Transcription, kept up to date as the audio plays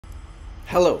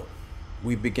Hello,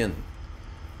 we begin.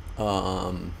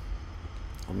 Um,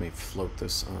 Let me float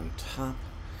this on top.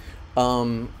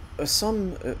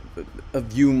 Some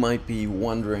of you might be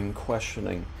wondering,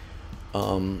 questioning,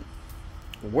 um,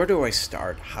 where do I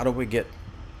start? How do we get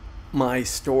my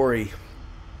story,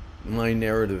 my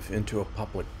narrative into a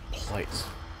public place?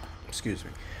 Excuse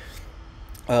me.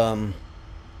 Um,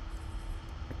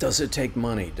 does it take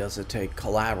money? Does it take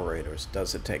collaborators?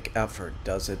 Does it take effort?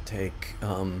 Does it take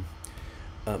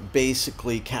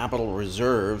basically capital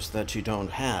reserves that you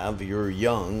don't have? You're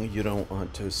young, you don't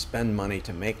want to spend money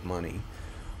to make money,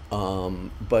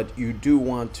 but you do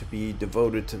want to be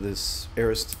devoted to this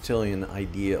Aristotelian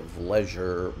idea of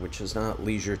leisure, which is not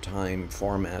leisure time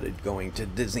formatted going to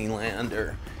Disneyland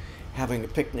or having a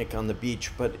picnic on the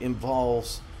beach, but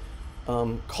involves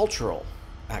cultural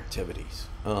activities,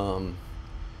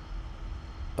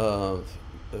 of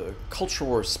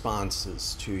cultural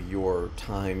responses to your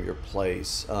time, your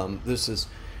place. This is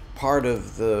part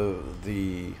of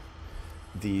the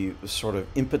sort of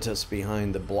impetus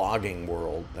behind the blogging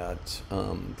world, that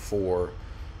for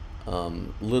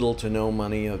little to no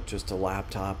money of just a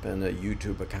laptop and a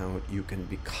YouTube account, you can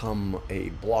become a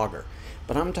blogger.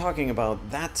 But I'm talking about,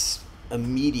 that's a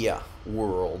media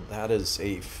world, that is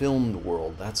a filmed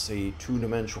world, that's a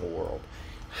two-dimensional world.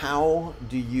 How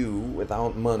do you,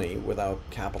 without money, without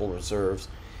capital reserves,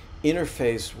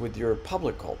 interface with your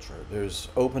public culture? There's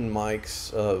open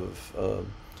mics of,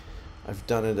 I've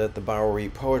done it at the Bowery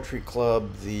Poetry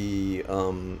Club, the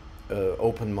open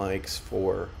mics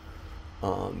for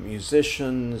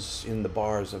musicians in the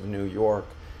bars of New York.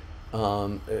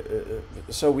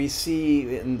 So we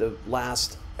see in the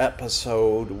last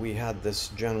episode, we had this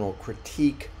general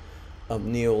critique of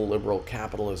neoliberal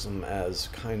capitalism as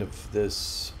kind of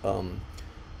this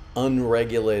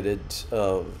unregulated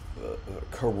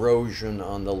corrosion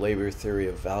on the labor theory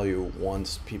of value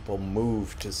once people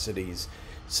move to cities.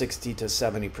 60 to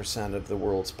 70% of the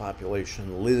world's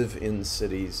population live in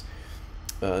cities,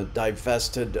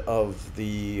 divested of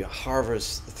the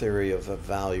harvest theory of the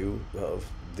value of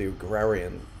the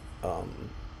agrarian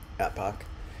epoch.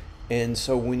 And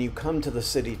so when you come to the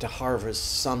city to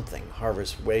harvest something,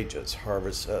 harvest wages,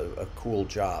 harvest a cool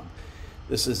job,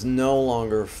 this is no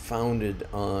longer founded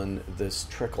on this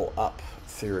trickle up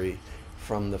theory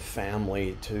from the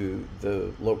family to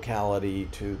the locality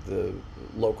to the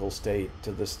local state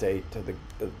to the state to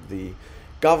the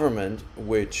government,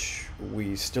 which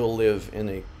we still live in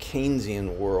a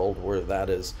Keynesian world where that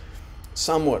is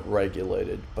somewhat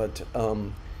regulated. But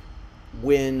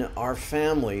when our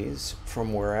families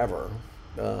from wherever,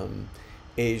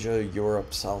 Asia,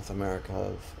 Europe, South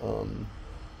America,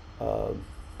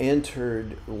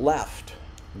 left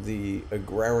the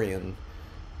agrarian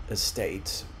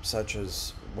estates, such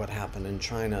as what happened in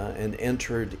China, and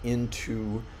entered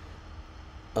into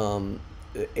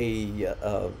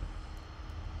a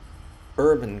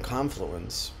urban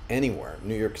confluence anywhere,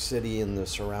 New York City and the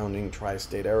surrounding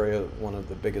tri-state area, one of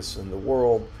the biggest in the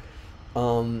world.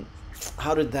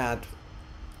 How did that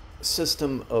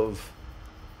system of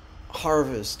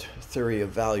harvest theory of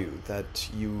value, that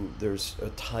there's a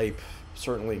type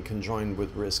certainly conjoined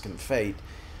with risk and fate,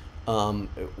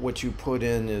 what you put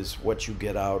in is what you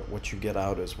get out, what you get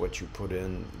out is what you put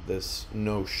in, this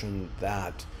notion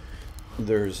that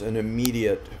there's an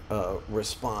immediate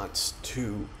response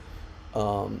to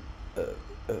um, uh,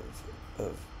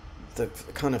 the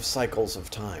kind of cycles of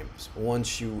times.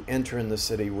 Once you enter in the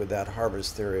city with that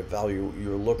harvest theory of value,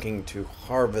 you're looking to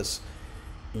harvest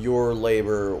your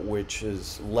labor, which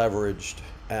is leveraged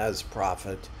as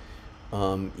profit.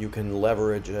 You can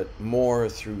leverage it more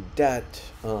through debt,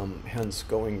 hence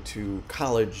going to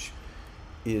college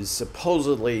is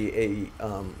supposedly a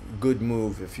good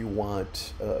move if you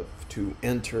want to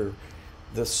enter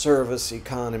the service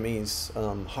economies,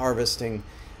 harvesting.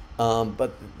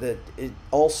 But that it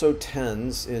also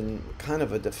tends, in kind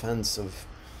of a defense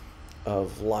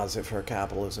of laissez-faire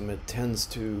capitalism, it tends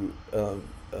to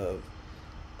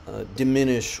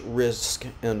diminish risk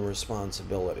and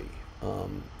responsibility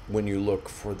when you look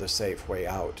for the safe way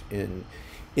out in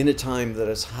a time that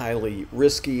is highly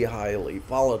risky, highly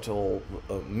volatile,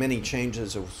 many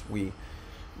changes, as we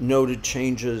noted,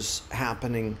 changes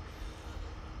happening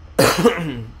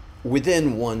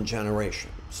within one generation,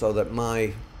 so that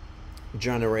my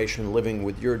generation living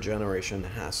with your generation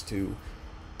has to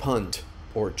punt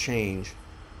or change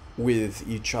with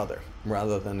each other,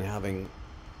 rather than having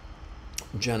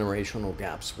generational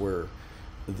gaps where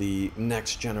the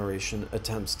next generation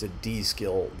attempts to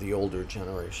de-skill the older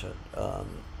generation.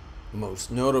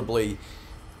 Most notably,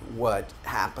 what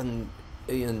happened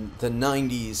in the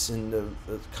 90s, in the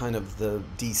kind of the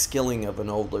de-skilling of an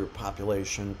older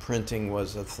population, printing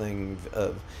was a thing.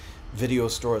 Video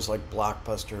stores like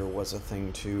Blockbuster was a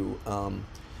thing too.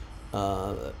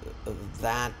 Uh,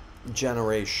 that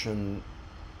generation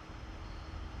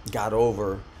got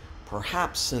over,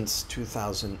 perhaps since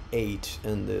 2008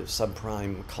 and the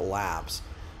subprime collapse,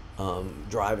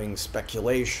 driving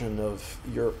speculation of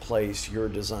your place, your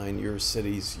design, your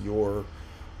cities, your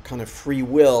kind of free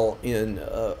will in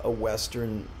a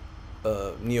Western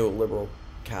neoliberal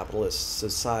capitalist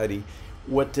society.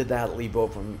 What did that leave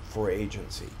open for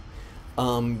agency?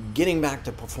 Getting back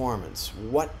to performance,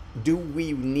 what do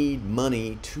we need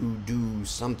money to do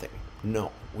something?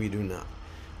 No, we do not.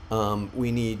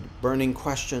 We need burning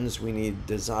questions. We need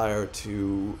desire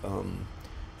to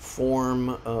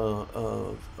form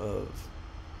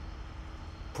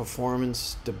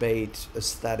performance, debate,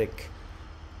 aesthetic,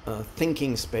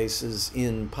 thinking spaces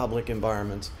in public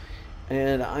environments.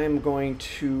 And I am going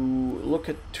to look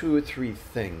at 2 or 3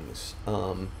 things.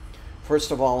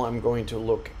 First of all, I'm going to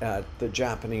look at the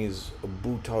Japanese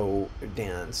Butho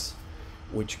dance,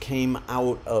 which came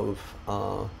out of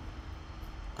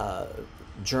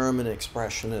German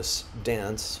expressionist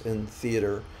dance in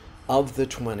theater of the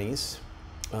 20s,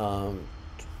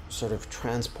 sort of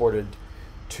transported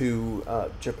to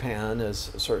Japan,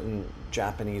 as certain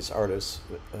Japanese artists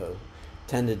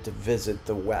tended to visit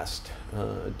the West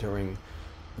during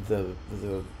the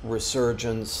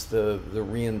resurgence, the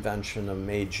reinvention of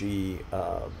Meiji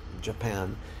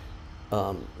Japan.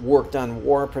 Worked on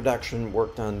war production,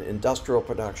 worked on industrial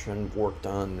production, worked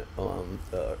on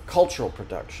cultural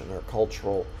production, or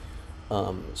cultural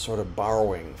sort of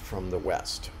borrowing from the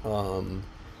West.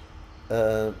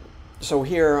 So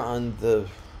here on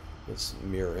this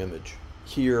mirror image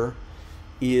here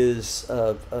is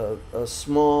a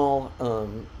small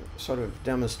sort of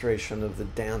demonstration of the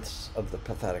dance of the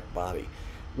pathetic body.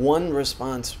 One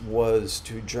response was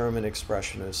to German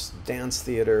expressionist dance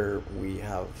theater. We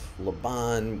have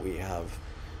Laban, we have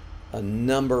a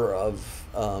number of,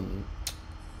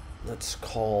 let's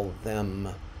call them,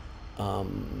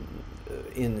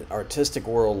 in artistic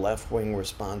world, left-wing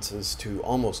responses to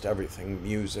almost everything: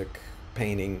 music,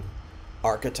 painting,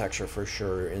 architecture for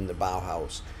sure in the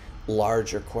Bauhaus.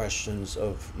 Larger questions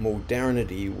of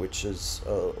modernity, which is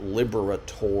a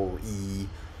liberatory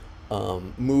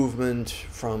movement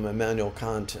from Immanuel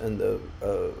Kant and the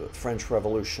French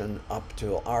Revolution up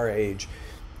to our age,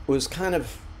 was kind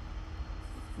of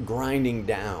grinding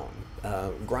down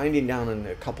in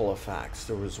a couple of facts.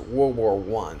 There was World War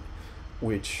I,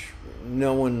 which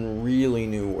no one really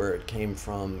knew where it came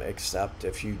from, except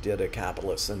if you did a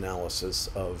capitalist analysis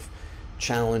of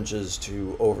challenges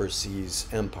to overseas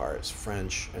empires,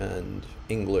 French and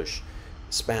English.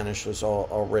 Spanish was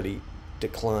already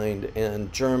declined,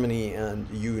 and Germany and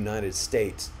the United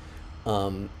States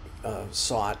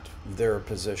sought their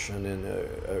position in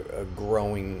a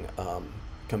growing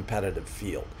competitive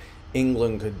field.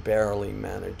 England could barely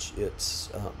manage its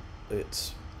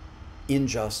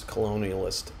unjust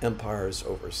colonialist empires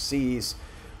overseas.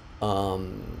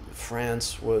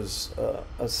 France was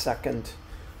a second.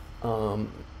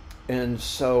 And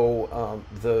so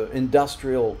the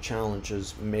industrial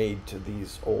challenges made to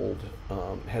these old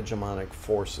hegemonic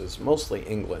forces, mostly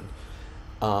England,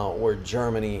 were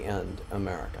Germany and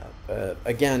America.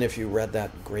 Again, if you read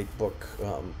that great book,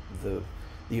 the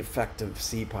Effect of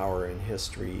Sea Power in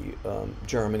History,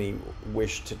 Germany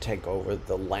wished to take over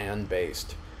the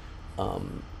land-based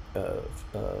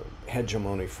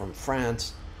hegemony from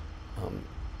France,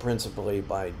 principally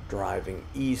by driving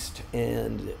east,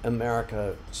 and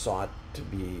America sought to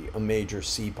be a major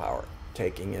sea power,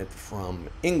 taking it from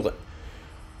England.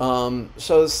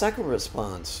 So the second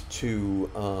response to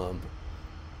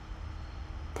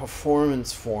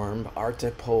performance form,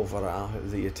 arte povera,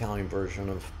 the Italian version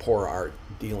of poor art,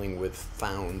 dealing with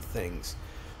found things,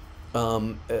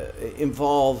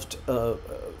 involved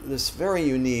this very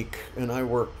unique, and I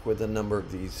worked with a number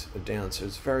of these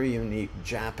dancers, very unique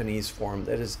Japanese form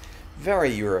that is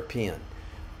very European.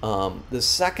 The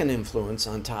second influence,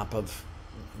 on top of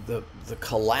the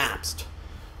collapsed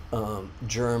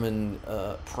German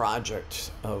project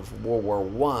of World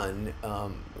War I,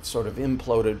 sort of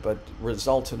imploded, but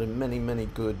resulted in many, many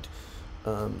good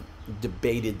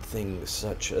debated things,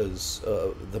 such as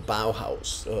the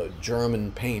Bauhaus,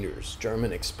 German painters,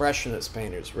 German expressionist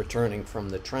painters returning from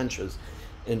the trenches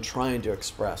and trying to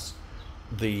express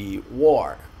the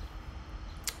war.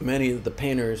 Many of the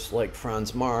painters, like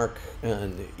Franz Marc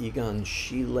and Egon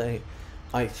Schiele,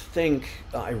 I think,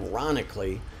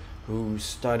 ironically, who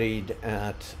studied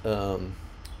at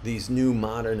these new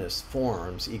modernist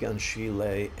forms, Egon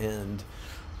Schiele, and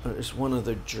there's one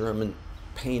other German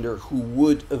painter who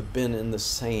would have been in the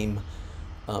same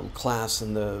class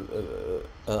in the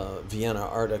Vienna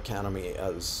Art Academy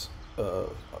as a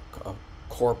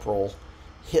Corporal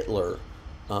Hitler,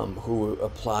 who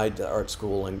applied to art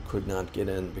school and could not get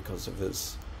in because of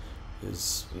his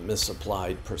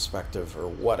misapplied perspective or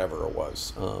whatever it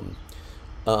was.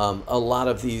 A lot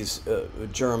of these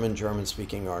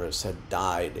German-speaking artists had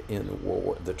died in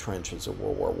the trenches of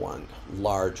World War I,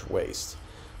 large wastes.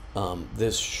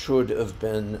 This should have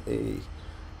been a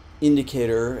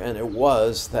indicator, and it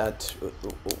was, that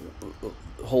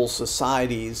whole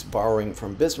societies, borrowing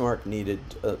from Bismarck, needed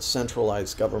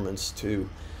centralized governments to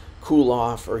cool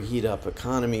off or heat up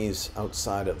economies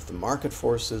outside of the market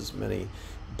forces. Many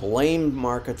blamed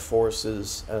market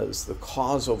forces as the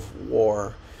cause of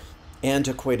war.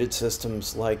 Antiquated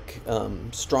systems like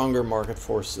stronger market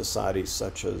force societies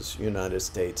such as United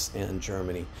States and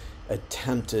Germany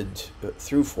attempted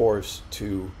through force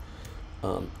to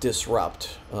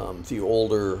disrupt the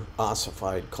older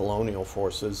ossified colonial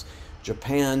forces.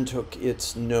 Japan took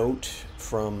its note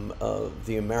from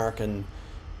the American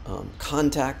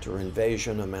contact or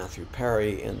invasion of Matthew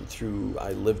Perry, and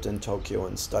I lived in Tokyo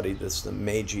and studied this, the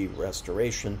Meiji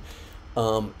Restoration,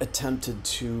 attempted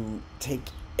to take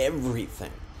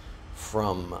everything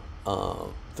from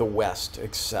the West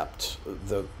except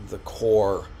the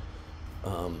core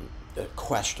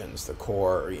questions, the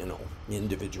core,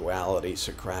 individuality,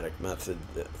 Socratic method,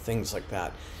 things like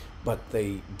that. But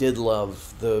they did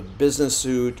love the business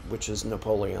suit, which is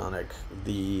Napoleonic,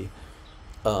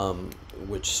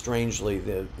 which strangely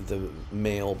the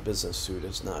male business suit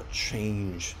has not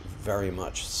changed very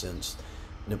much since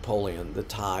Napoleon, the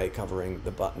tie covering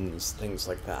the buttons, things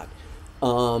like that.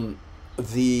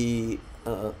 The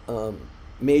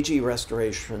Meiji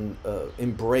Restoration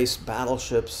embraced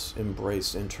battleships,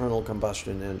 embraced internal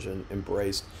combustion engine,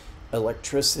 embraced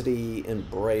electricity,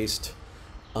 embraced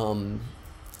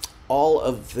all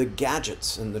of the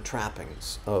gadgets and the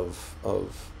trappings of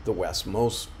the West,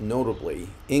 most notably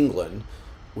England,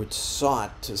 which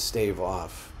sought to stave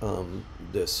off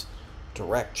this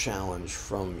direct challenge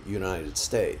from United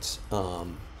States.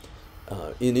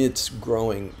 In its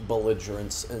growing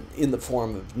belligerence in the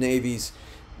form of navies.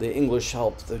 The English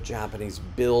helped the Japanese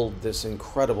build this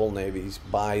incredible navies.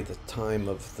 By the time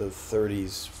of the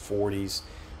 30s, 40s,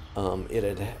 it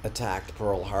had attacked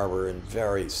Pearl Harbor in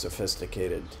very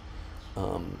sophisticated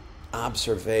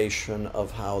observation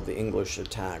of how the English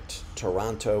attacked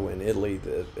Taranto in Italy.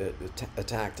 It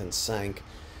attacked and sank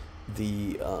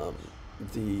the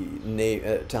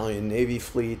Italian Navy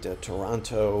fleet at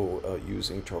Taranto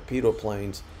using torpedo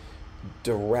planes,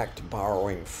 direct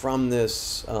borrowing from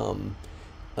this,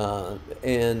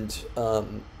 and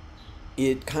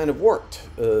it kind of worked.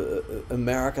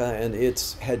 America and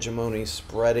its hegemony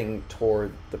spreading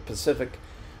toward the Pacific,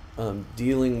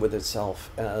 dealing with itself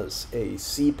as a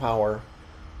sea power,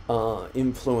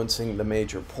 influencing the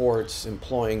major ports,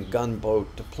 employing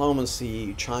gunboat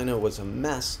diplomacy. China was a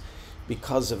mess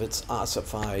because of its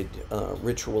ossified,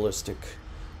 ritualistic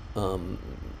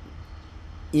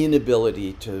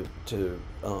inability to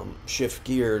shift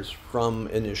gears from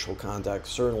initial contact.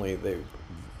 Certainly, they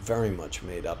very much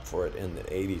made up for it in the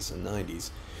 80s and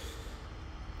 90s.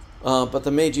 But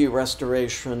the Meiji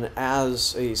Restoration,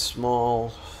 as a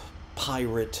small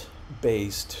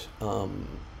pirate-based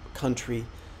country,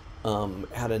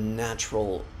 had a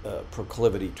natural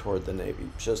proclivity toward the Navy,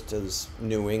 just as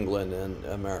New England and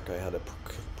America had a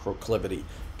proclivity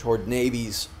toward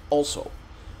navies also.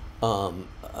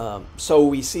 So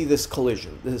we see this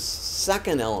collision. This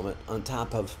second element, on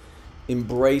top of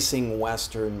embracing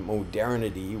Western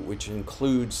modernity, which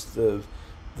includes the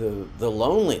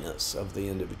loneliness of the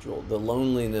individual, the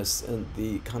loneliness and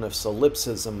the kind of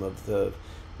solipsism of the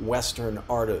Western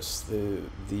artists, the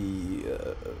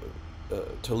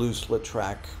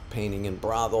Toulouse-Lautrec painting in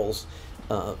brothels,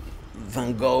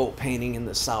 Van Gogh painting in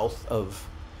the south of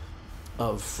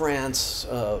France,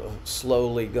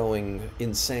 slowly going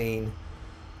insane.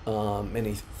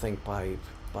 Many think by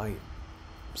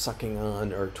sucking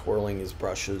on or twirling his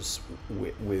brushes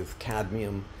with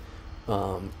cadmium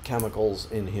chemicals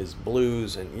in his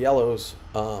blues and yellows.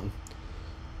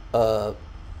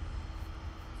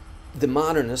 The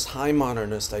modernist, high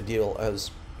modernist ideal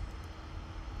as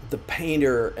the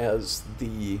painter as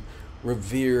the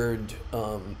revered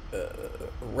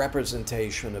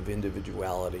representation of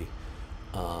individuality,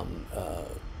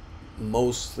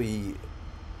 mostly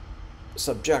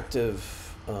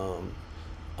subjective,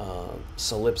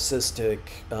 solipsistic,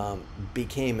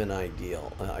 became an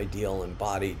ideal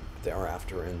embodied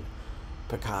thereafter in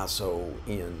Picasso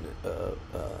in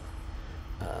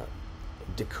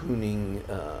de Kooning,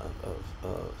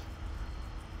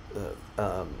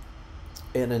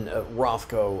 and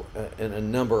Rothko, and a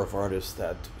number of artists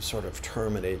that sort of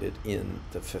terminated in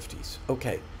the 50s.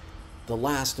 Okay, the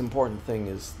last important thing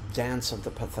is Dance of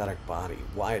the Pathetic Body,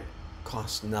 why it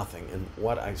costs nothing, and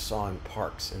what I saw in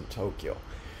parks in Tokyo.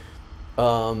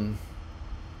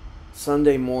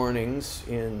 Sunday mornings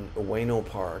in Ueno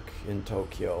Park in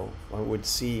Tokyo, I would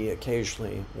see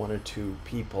occasionally one or two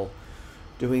people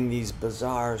doing these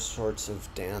bizarre sorts of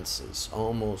dances,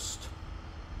 almost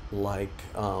like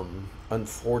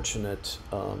unfortunate,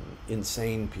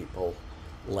 insane people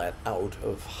let out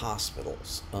of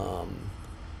hospitals.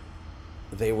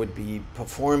 They would be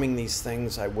performing these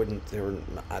things. I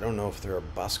don't know if they're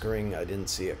buskering. I didn't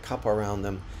see a cup around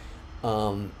them.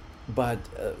 But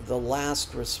the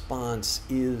last response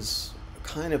is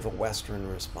kind of a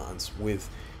Western response with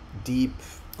deep,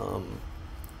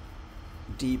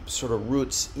 deep sort of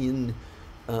roots in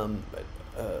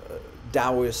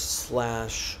Taoist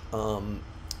slash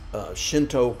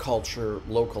Shinto culture,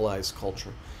 localized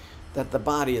culture, that the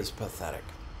body is pathetic.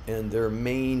 And their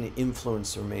main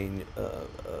influence, their main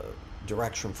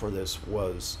direction for this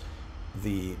was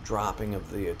the dropping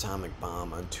of the atomic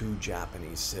bomb on two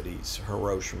Japanese cities,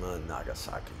 Hiroshima and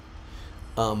Nagasaki.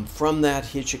 From that,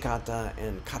 Hijikata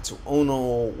and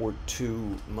Katsuono were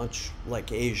two, much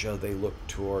like Asia, they looked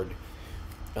toward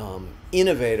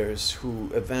innovators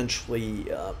who eventually,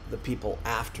 the people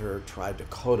after, tried to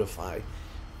codify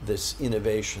this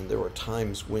innovation. There were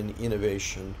times when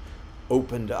innovation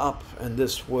opened up, and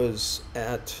this was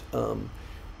at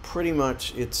pretty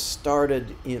much, it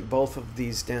started in, both of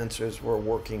these dancers were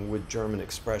working with German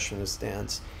expressionist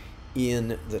dance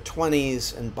in the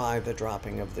 20s, and by the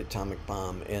dropping of the atomic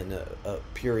bomb in a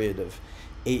period of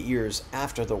 8 years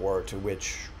after the war, to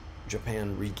which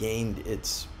Japan regained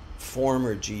its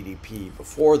former GDP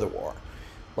before the war,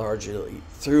 largely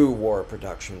through war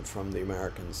production from the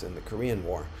Americans in the Korean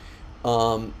War.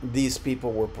 These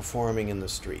people were performing in the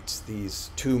streets.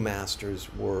 These two masters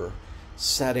were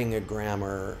setting a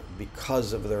grammar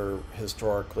because of their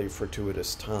historically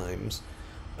fortuitous times,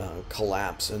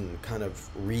 collapse and kind of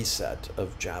reset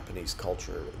of Japanese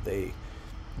culture. They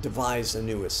devised a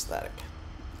new aesthetic.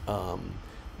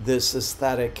 This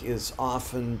aesthetic is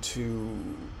often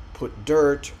to put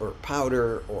dirt or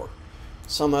powder or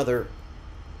some other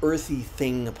earthy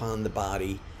thing upon the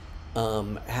body,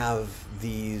 have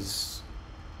these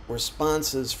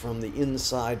responses from the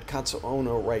inside.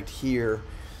 Katsuono right here,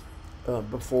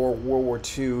 before World War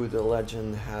II, the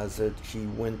legend has it, he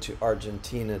went to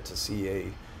Argentina to see a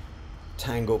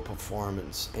tango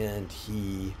performance, and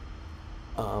he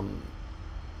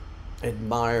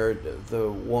admired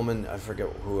the woman, I forget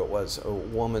who it was, a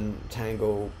woman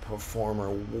tango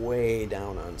performer way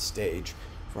down on stage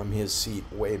from his seat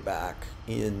way back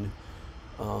in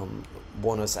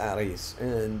Buenos Aires,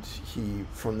 and he,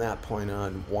 from that point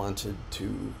on, wanted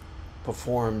to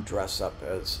perform dress up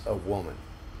as a woman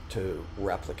to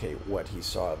replicate what he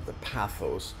saw, the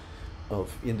pathos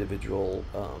of individual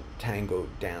tango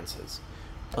dances.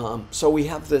 So we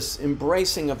have this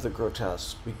embracing of the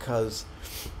grotesque, because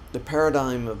the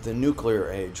paradigm of the nuclear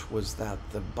age was that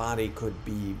the body could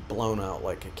be blown out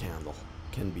like a candle,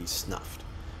 can be snuffed,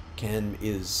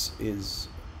 is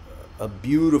a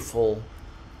beautiful,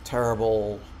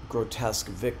 terrible, grotesque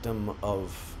victim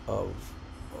of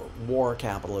war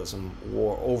capitalism,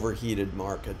 war overheated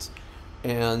markets,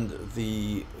 and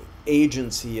the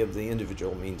agency of the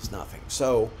individual means nothing.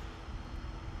 So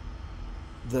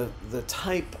the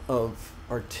type of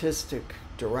artistic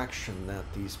direction that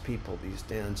these people, these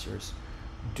dancers,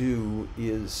 do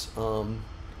is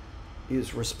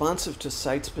responsive to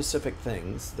site-specific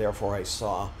things. Therefore, I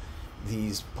saw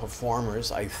these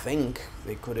performers, I think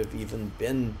they could have even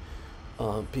been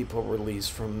people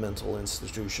released from mental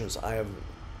institutions. I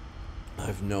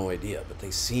have no idea, but they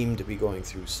seem to be going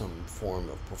through some form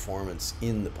of performance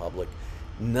in the public,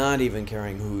 not even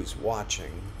caring who's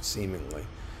watching, seemingly.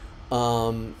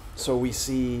 So we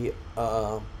see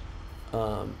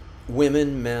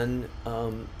women, men,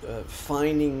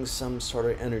 finding some sort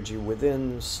of energy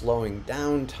within, slowing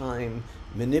down time,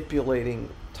 manipulating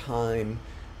time.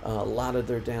 A lot of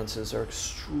their dances are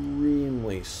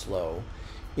extremely slow.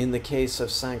 In the case of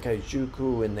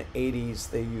Sankaijuku in the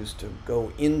 80s, they used to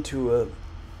go into a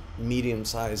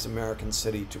medium-sized American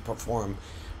city to perform,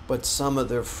 but some of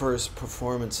their first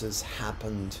performances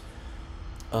happened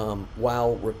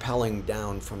while rappelling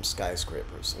down from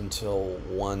skyscrapers, until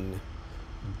one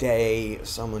day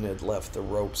someone had left the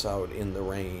ropes out in the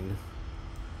rain.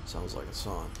 Sounds like a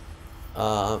song.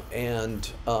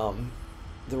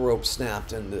 the rope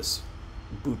snapped and this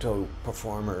Butho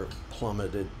performer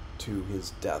plummeted to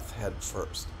his death head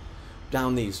first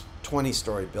down these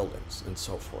 20-story buildings and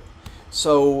so forth.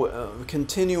 So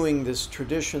continuing this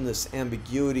tradition, this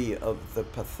ambiguity of the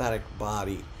pathetic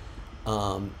body,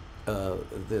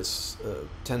 this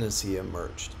tendency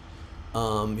emerged.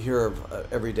 Here,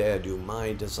 every day I do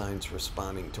my designs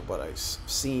responding to what I've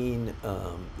seen.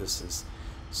 This is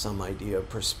some idea of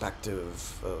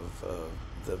perspective of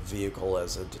the vehicle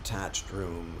as a detached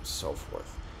room, so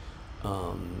forth.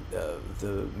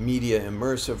 The media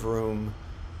immersive room,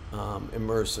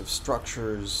 immersive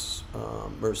structures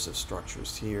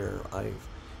here. I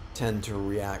tend to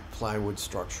react, plywood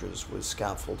structures with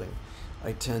scaffolding.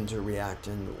 I tend to react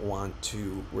and want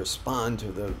to respond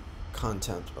to the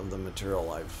content of the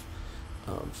material I've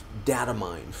data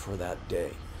mined for that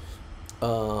day.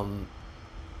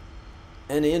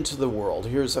 And into the world.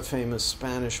 Here's a famous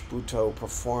Spanish Butho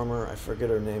performer. I forget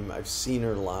her name. I've seen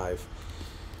her live.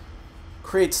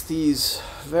 Creates these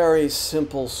very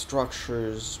simple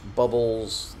structures,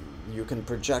 bubbles. You can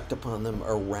project upon them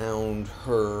around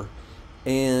her.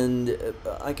 And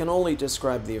I can only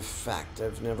describe the effect.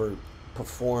 I've never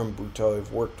performed Butho.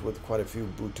 I've worked with quite a few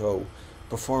Butho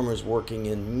performers working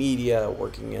in media,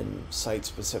 working in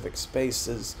site-specific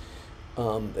spaces.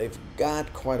 They've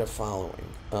got quite a following.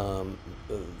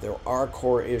 There are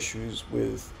core issues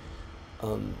with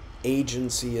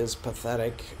agency is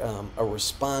pathetic, a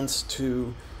response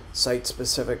to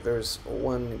site-specific. There's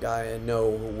one guy I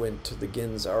know who went to the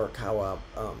Ginza Arakawa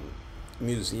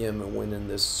museum and went in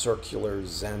this circular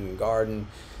Zen garden.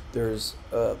 There's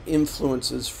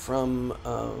influences from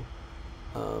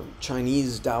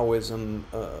Chinese Taoism,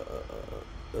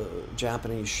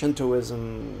 Japanese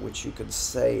Shintoism, which you could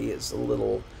say is a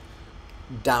little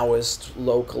Taoist,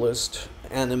 localist,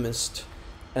 animist,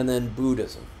 and then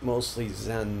Buddhism, mostly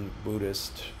Zen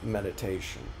Buddhist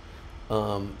meditation.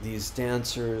 These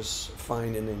dancers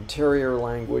find an interior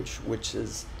language which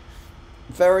is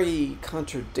very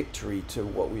contradictory to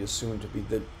what we assume to be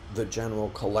the general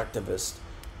collectivist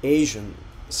Asian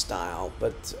style,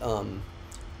 but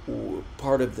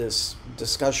part of this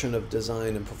discussion of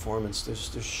design and performance is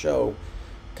to show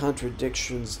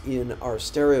contradictions in our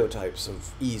stereotypes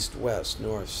of east, west,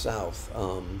 north, south,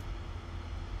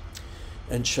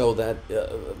 and show that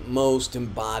most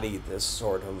embody this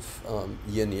sort of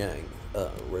yin-yang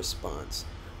response.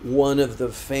 One of the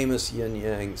famous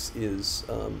yin-yangs is,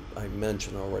 I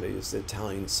mentioned already, is the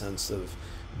Italian sense of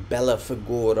bella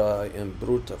figura and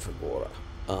brutta figura.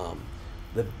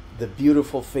 The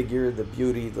beautiful figure, the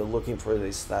beauty, the looking for the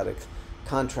aesthetic,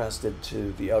 contrasted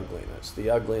to the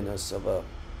ugliness of a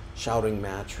shouting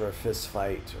match or a fist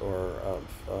fight or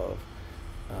of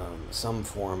some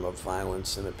form of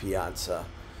violence in a piazza,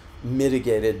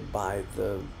 mitigated by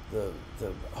the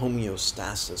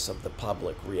homeostasis of the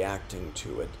public reacting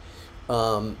to it.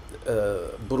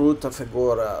 Brutta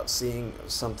figura, seeing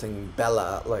something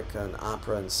bella, like an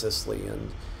opera in Sicily,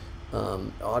 and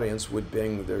audience would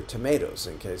bring their tomatoes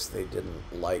in case they didn't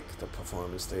like the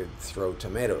performance. They'd throw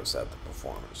tomatoes at the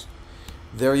performers.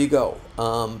 There you go.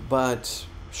 But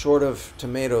short of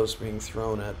tomatoes being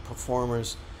thrown at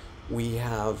performers, we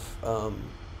have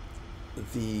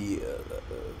the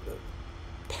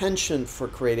penchant for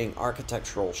creating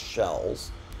architectural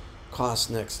shells, costs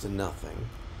next to nothing.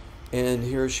 And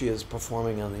here she is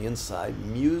performing on the inside.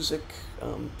 Music,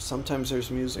 sometimes there's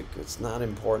music, it's not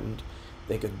important.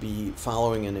 They could be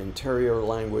following an interior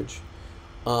language.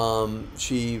 A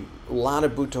lot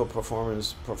of Butho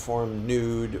performers perform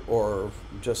nude or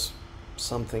just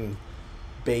something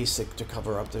basic to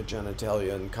cover up their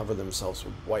genitalia and cover themselves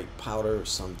with white powder.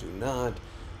 Some do not.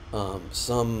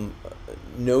 Some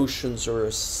notions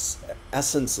or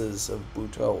essences of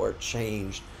Butho are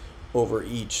changed over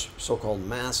each so-called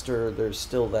master. There's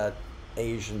still that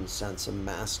Asian sense of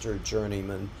master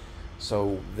journeyman.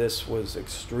 So this was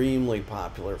extremely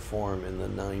popular form in the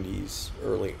 90s,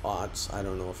 early aughts. I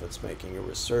don't know if it's making a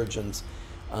resurgence.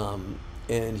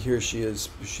 And here she is.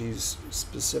 She's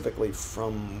specifically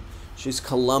she's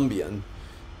Colombian.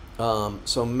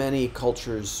 So many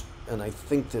cultures, and I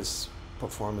think this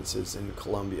performance is in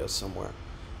Colombia somewhere.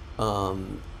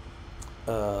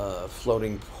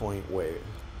 Floating point wave.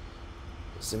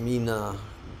 Zemina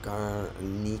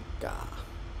Garnica.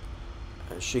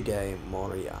 Shige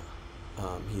Moria.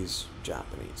 He's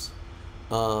Japanese.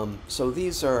 So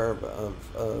these are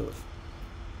of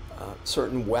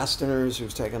certain Westerners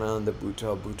who've taken on the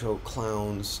Butho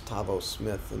clowns, Tavo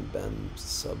Smith and Ben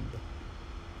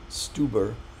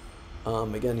Stuber.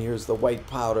 Again, here's the white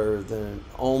powder, the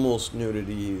almost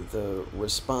nudity, the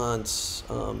response,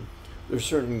 There's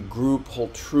certain whole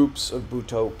troops of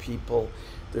Butho people.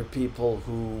 There are people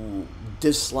who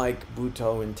dislike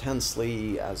Butho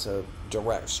intensely as a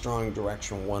strong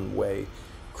direction one way.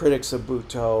 Critics of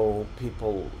Butho,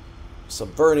 people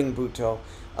subverting Butho.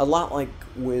 A lot like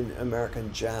when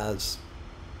American jazz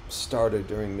started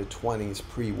during the 20s,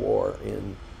 pre-war,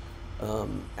 in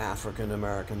African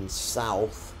American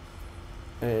South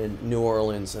and New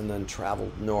Orleans, and then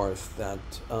traveled north, that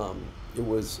it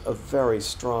was a very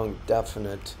strong,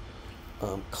 definite,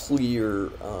 clear,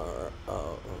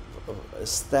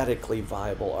 aesthetically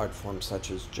viable art form such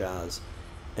as jazz.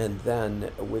 And then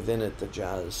within it, the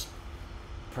jazz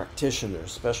practitioners,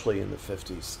 especially in the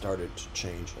 50s, started to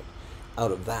change it.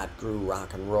 Out of that grew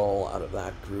rock and roll. Out of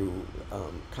that grew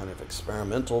kind of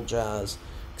experimental jazz,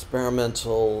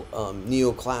 experimental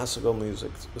neoclassical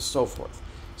music, so forth.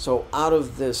 So out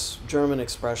of this German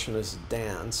expressionist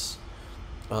dance,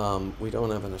 we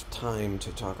don't have enough time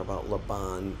to talk about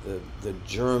Laban, the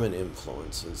German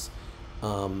influences.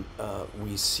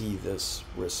 We see this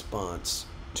response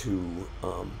to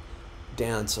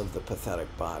dance of the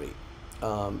pathetic body.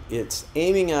 It's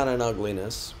aiming at an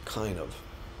ugliness, kind of,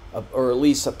 or at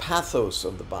least a pathos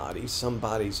of the body. Some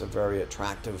bodies are very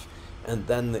attractive, and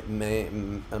then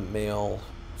a male,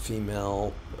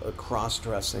 female,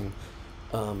 cross-dressing,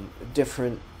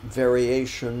 different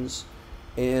variations,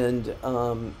 and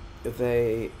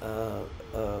they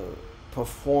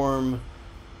perform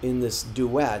in this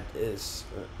duet. Is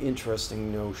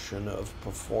interesting notion of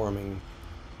performing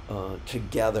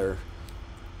together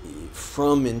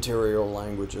from interior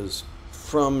languages,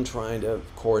 from trying to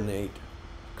coordinate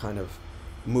kind of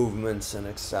movements and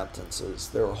acceptances.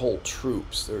 There are whole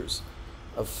troops. There's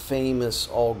a famous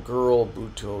all-girl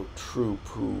Butho troupe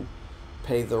who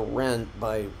pay the rent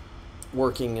by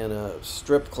working in a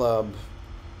strip club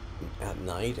at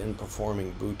night and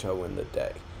performing Butho in the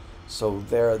day. So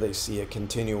there they see a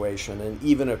continuation and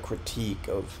even a critique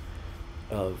of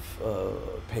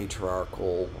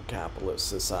patriarchal capitalist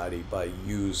society by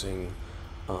using,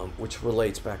 which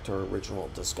relates back to our original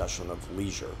discussion of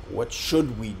leisure. What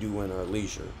should we do in our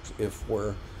leisure if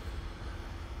we're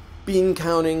bean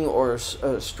counting or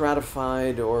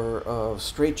stratified or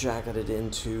straitjacketed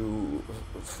into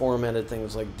formatted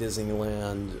things like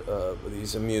Disneyland,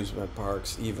 these amusement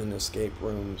parks, even escape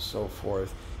rooms, so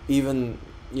forth, even,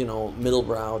 you know,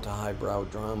 middlebrow to highbrow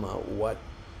drama. What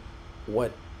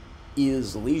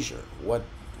is leisure? What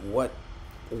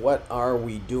are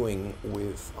we doing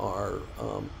with our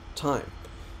time?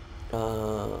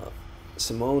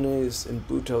 Simone's in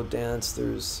Butho dance,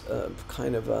 there's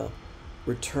kind of a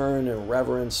return and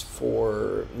reverence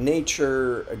for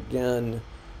nature. Again,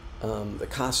 the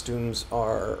costumes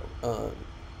are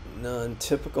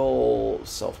non-typical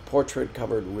self-portrait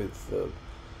covered with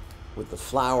the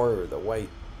flower or the white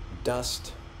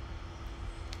dust.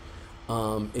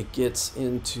 It gets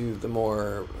into the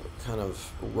more kind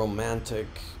of romantic,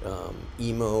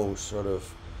 emo sort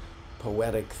of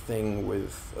poetic thing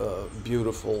with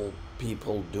beautiful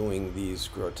people doing these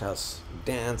grotesque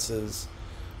dances.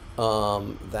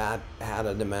 That had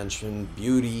a dimension,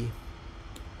 beauty,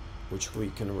 which we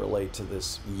can relate to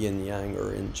this yin-yang,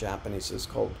 or in Japanese is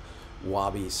called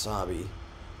wabi-sabi.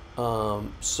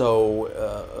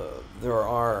 There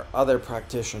are other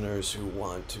practitioners who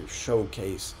want to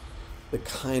showcase the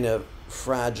kind of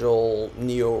fragile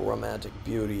neo-romantic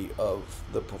beauty of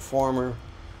the performer,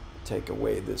 take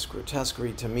away this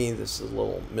grotesquerie. To me, this is a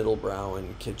little middlebrow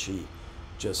and kitschy,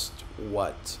 just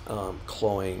what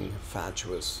cloying,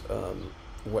 fatuous,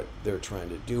 what they're trying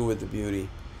to do with the beauty.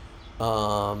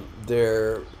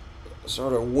 They're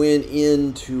sort of went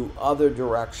into other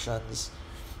directions,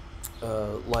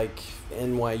 like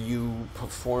NYU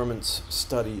performance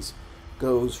studies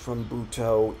goes from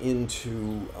Butho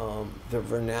into the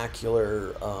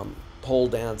vernacular pole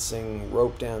dancing,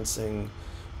 rope dancing,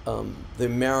 the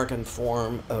American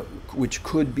form, which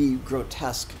could be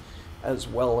grotesque as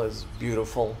well as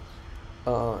beautiful,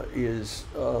 is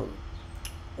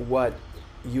what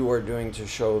you are doing to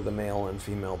show the male and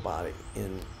female body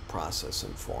in process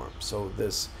and form. So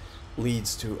this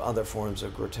leads to other forms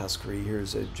of grotesquerie.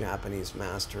 Here's a Japanese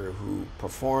master who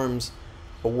performs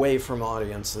away from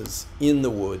audiences in the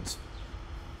woods.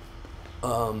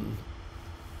 So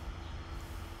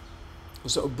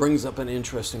it brings up an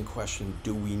interesting question: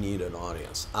 do we need an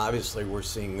audience? Obviously, we're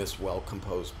seeing this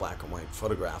well-composed black and white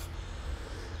photograph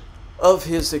of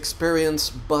his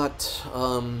experience, but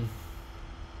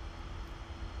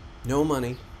no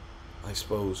money. I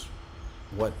suppose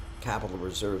what capital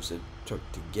reserves it took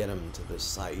to get him to this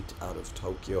site out of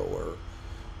Tokyo or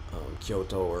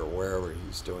Kyoto or wherever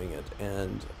he's doing it.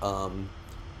 And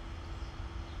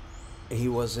he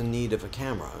was in need of a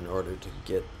camera in order to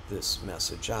get this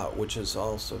message out, which is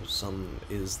also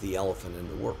is the elephant in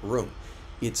the room.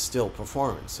 It's still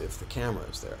performance if the camera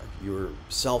is there. Your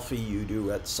selfie you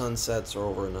do at sunsets or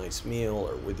over a nice meal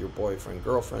or with your boyfriend,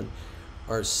 girlfriend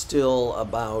are still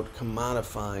about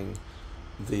commodifying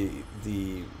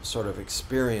the sort of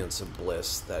experience of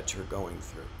bliss that you're going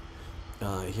through.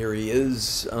 Here he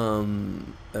is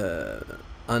on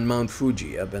Mount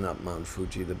Fuji. I've been up Mount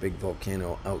Fuji, the big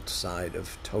volcano outside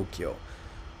of Tokyo.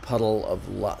 Puddle of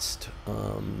Lust.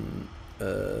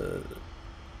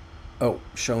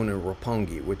 Shonen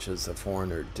Roppongi, which is a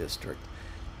foreigner district.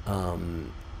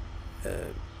 Miyaki,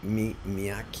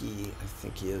 I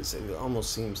think he is. It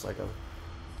almost seems like a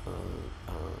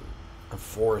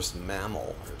forest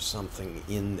mammal or something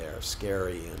in there,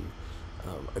 scary, and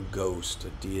a ghost, a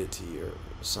deity, or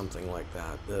something like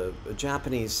that. The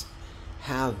Japanese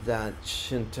have that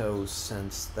Shinto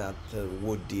sense that the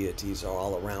wood deities are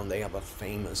all around. They have a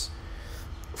famous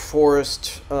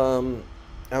forest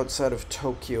outside of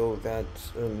Tokyo that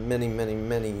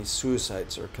many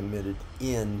suicides are committed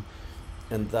in,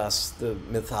 and thus the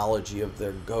mythology of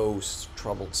their ghosts,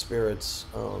 troubled spirits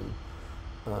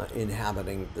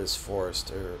inhabiting this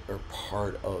forest are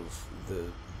part of the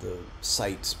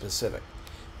site-specific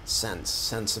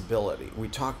sensibility. We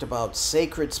talked about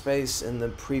sacred space in the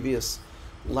previous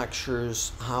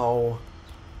lectures. How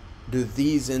do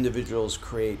these individuals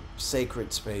create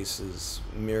sacred spaces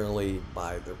merely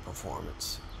by their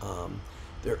performance?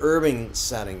 Their urban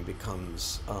setting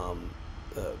becomes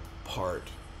part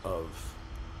of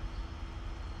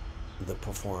the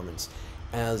performance,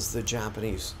 as the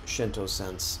Japanese Shinto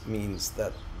sense means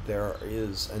that there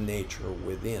is a nature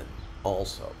within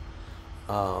also.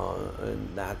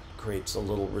 And that creates a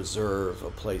little reserve,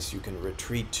 a place you can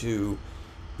retreat to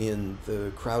in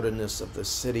the crowdedness of the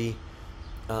city.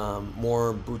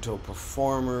 More Butho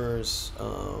performers,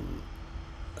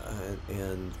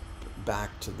 and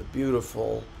back to the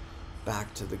beautiful,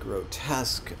 back to the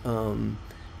grotesque.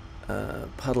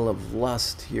 Puddle of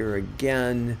Lust here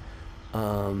again.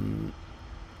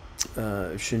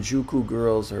 Shinjuku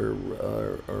girls or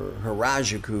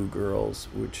Harajuku girls,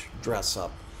 which dress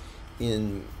up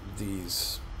in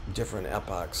these different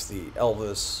epochs, the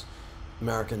Elvis,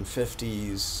 American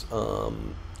 50s,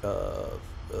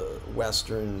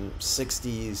 Western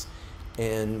 60s,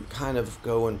 and kind of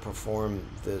go and perform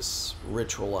this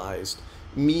ritualized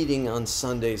meeting on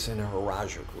Sundays in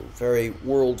Harajuku. Very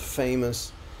world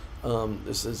famous.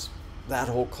 That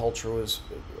whole culture was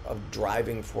a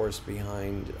driving force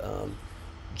behind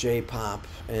J-pop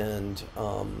and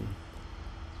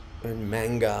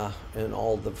manga, and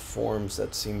all the forms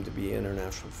that seem to be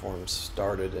international forms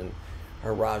started in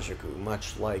Harajuku,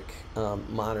 much like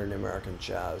modern American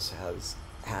jazz has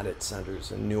had its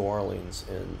centers in New Orleans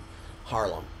and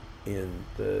Harlem in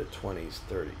the 20s,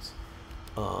 30s.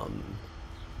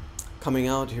 Coming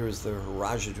out here is the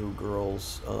Harajuku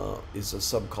girls, is a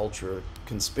subculture,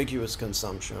 conspicuous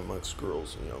consumption amongst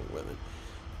girls and young women.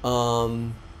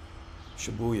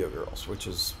 Shibuya girls, which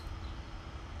is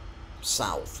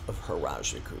south of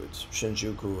Harajuku. It's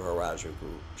Shinjuku,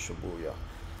 Harajuku, Shibuya.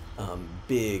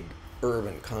 Big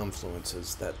urban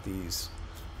confluences that these,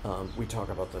 we talk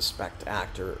about the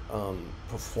spectator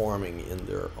performing in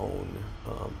their own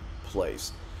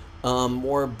place.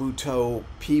 More Butho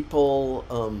people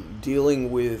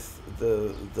dealing with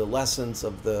the lessons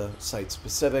of the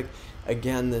site-specific.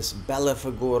 Again, this bella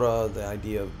figura, the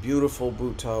idea of beautiful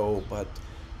Butho, but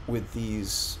with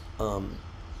these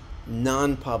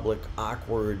non-public,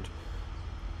 awkward,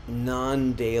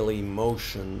 non-daily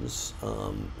motions.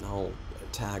 I'll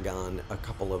tag on a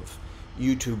couple of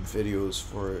YouTube videos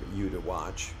for you to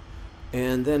watch.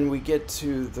 And then we get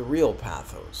to the real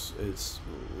pathos. It's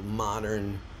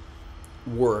modern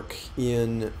work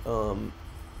in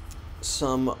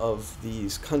some of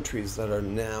these countries that are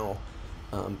now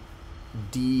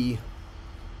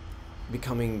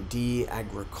becoming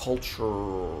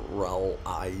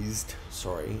de-agriculturalized.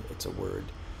 Sorry, it's a word.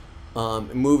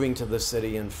 Moving to the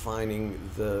city and finding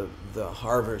the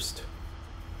harvest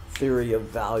theory of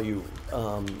value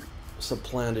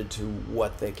supplanted to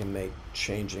what they can make,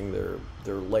 changing their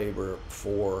labor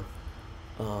for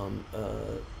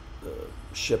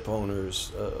ship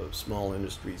owners, small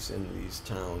industries in these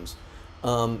towns,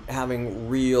 having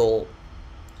real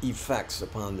effects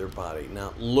upon their body,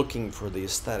 not looking for the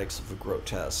aesthetics of the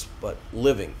grotesque, but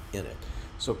living in it.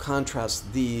 So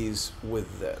contrast these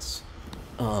with this.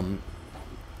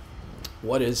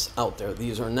 What is out there?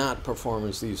 These are not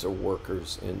performers, these are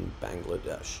workers in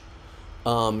Bangladesh.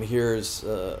 Here's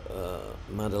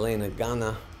Madalena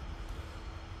Ghana,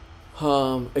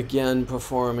 Again,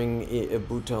 performing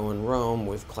Butho in Rome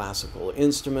with classical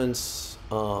instruments.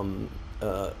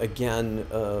 Again,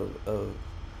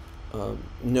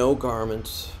 no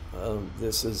garments.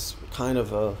 This is kind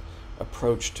of a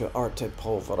approach to arte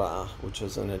povera, which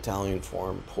is an Italian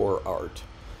form, poor art.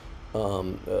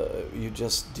 You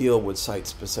just deal with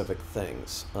site-specific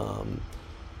things.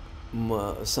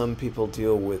 Some people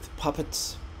deal with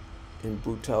puppets in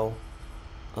Butho.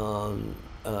 Um,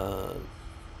 uh,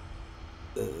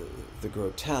 the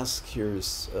grotesque.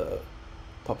 Here's a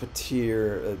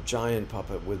puppeteer, a giant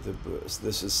puppet with the.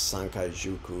 This is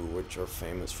Sankaijuku, which are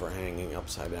famous for hanging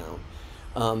upside down.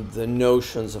 The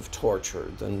notions of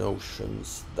torture, the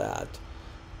notions that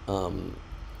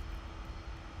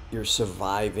you're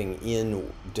surviving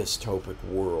in dystopic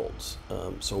worlds.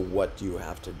 So what do you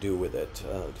have to do with it?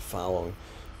 Following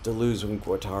Deleuze and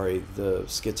Guattari, the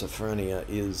schizophrenia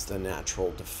is the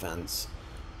natural defense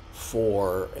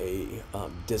for a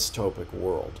dystopic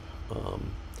world.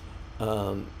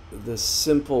 The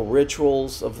simple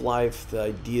rituals of life, the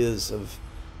ideas of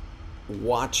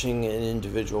watching an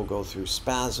individual go through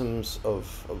spasms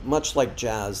of much like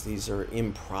jazz, these are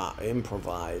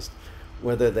improvised.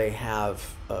 Whether they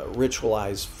have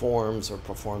ritualized forms or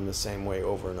perform the same way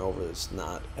over and over is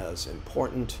not as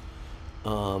important.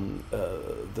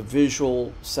 The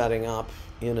visual setting up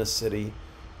in a city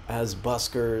as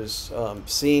buskers,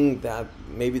 seeing that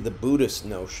maybe the Buddhist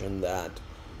notion that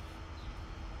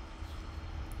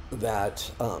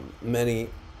many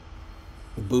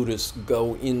Buddhists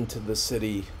go into the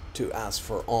city to ask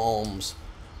for alms,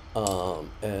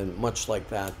 and much like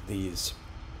that, these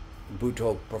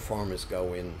Butho performers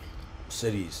go in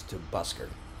cities to busker,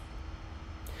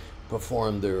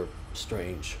 perform their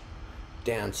strange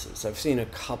dances. I've seen a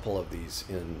couple of these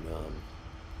in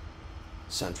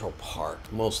Central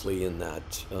Park, mostly in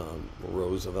that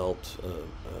Roosevelt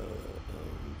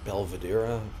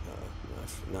Belvedere,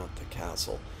 not the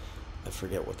castle. I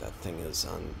forget what that thing is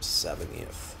on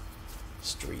 70th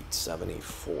Street,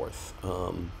 74th.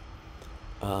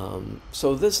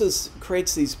 So this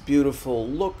creates these beautiful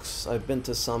looks. I've been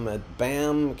to some at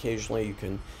BAM. Occasionally you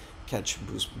can catch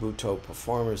Butho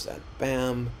performers at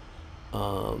BAM.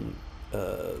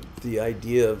 The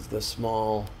idea of the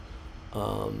small,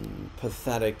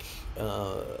 pathetic,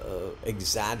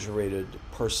 exaggerated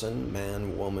person,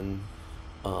 man, woman,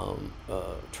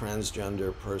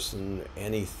 transgender person,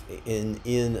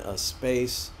 in a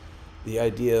space. The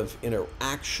idea of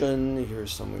interaction.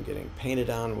 Here's someone getting painted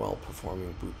on while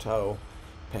performing Butho,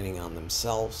 painting on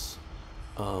themselves.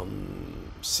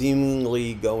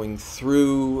 Seemingly going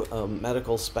through a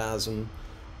medical spasm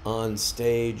on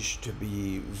stage to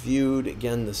be viewed.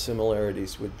 Again, the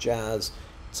similarities with jazz.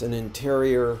 It's an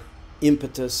interior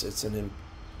impetus. It's an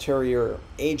interior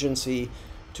agency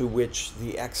to which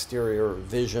the exterior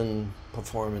vision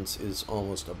performance is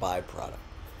almost a byproduct.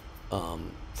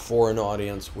 For an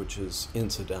audience which is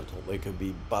incidental. They could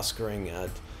be buskering at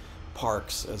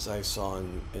parks, as I saw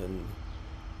in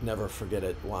never forget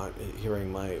it,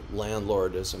 hearing my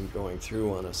landlord as I'm going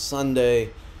through on a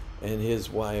Sunday, and his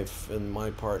wife and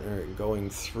my partner going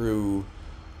through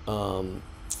the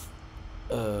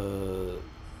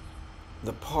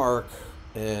park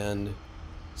and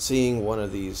seeing one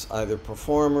of these either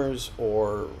performers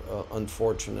or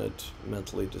unfortunate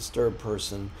mentally disturbed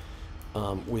person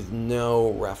with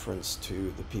no reference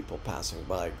to the people passing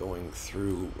by going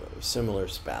through similar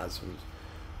spasms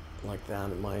like that.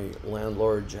 And my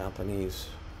landlord, Japanese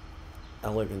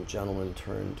elegant gentleman,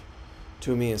 turned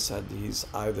to me and said he's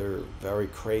either very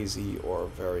crazy or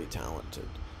very talented.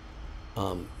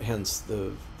 Hence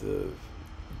the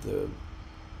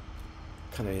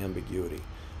kind of ambiguity.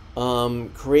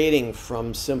 Creating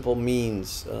from simple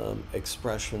means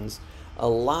expressions. A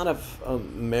lot of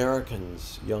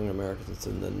Americans, young Americans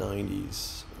in the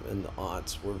 90s and the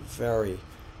aughts, were very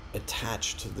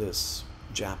attached to this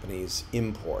Japanese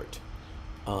import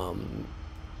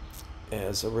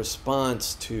as a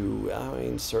response to, I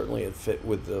mean, certainly it fit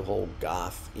with the whole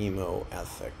goth emo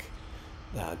ethic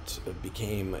that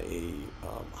became a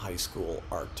high school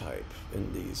archetype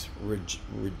in these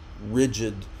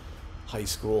rigid high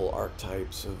school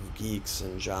archetypes of geeks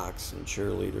and jocks and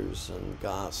cheerleaders and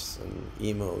goths and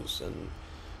emos and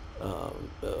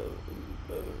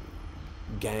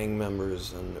gang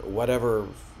members and whatever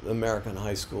American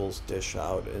high schools dish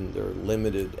out in their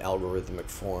limited algorithmic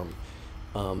form.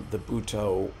 The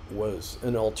Butho was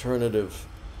an alternative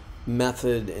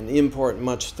method and import,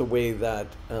 much the way that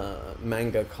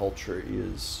manga culture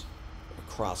is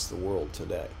across the world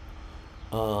today.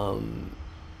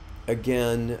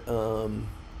 Again,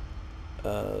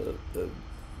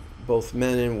 both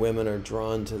men and women are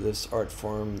drawn to this art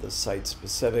form, the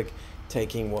site-specific,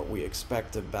 taking what we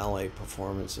expect of ballet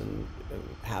performance and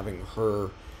having her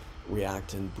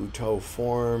react in Butho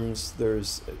forms.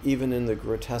 There's, even in the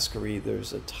grotesquerie,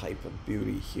 there's a type of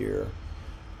beauty here.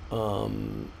 A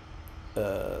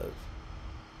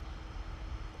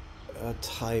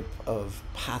type of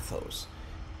pathos.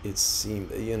 It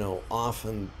seems,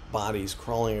 often bodies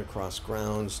crawling across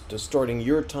grounds, distorting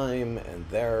your time and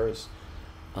theirs.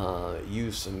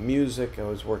 Use of music. I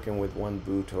was working with one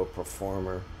Butho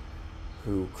performer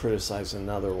who criticized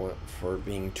another one for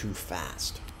being too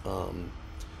fast.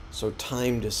 So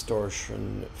time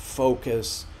distortion,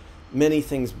 focus, many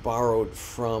things borrowed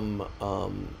from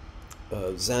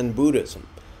Zen Buddhism.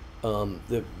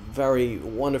 The very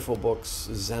wonderful books,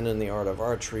 Zen and the Art of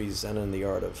Archery, Zen and the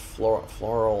Art of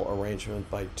Floral Arrangement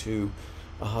by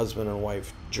a husband and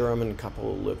wife German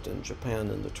couple who lived in Japan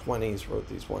in the 20s, wrote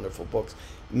these wonderful books.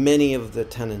 Many of the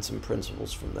tenets and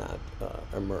principles from that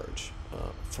emerge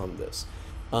from this.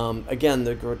 Again,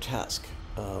 the grotesque,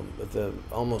 the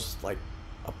almost like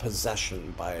a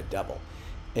possession by a devil.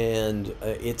 And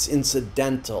it's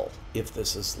incidental if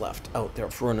this is left out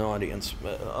there for an audience.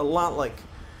 A lot like,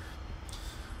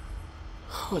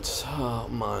 what's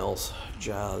Miles'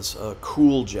 jazz,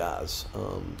 cool jazz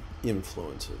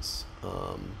influences.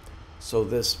 So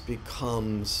this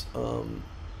becomes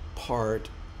part,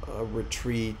 a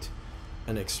retreat,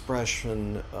 an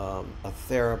expression, a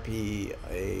therapy,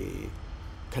 a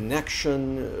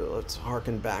connection. Let's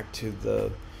harken back to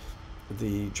the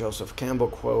Joseph Campbell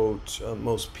quote,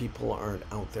 most people aren't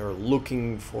out there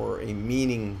looking for a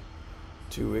meaning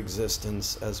to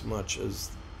existence as much as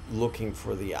looking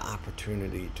for the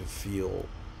opportunity to feel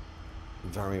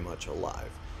very much alive.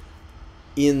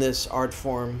 In this art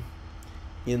form,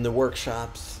 in the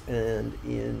workshops, and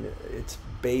in its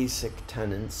basic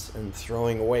tenets, and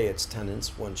throwing away its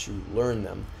tenets once you learn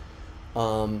them,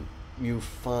 you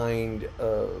find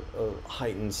a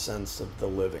heightened sense of the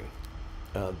living.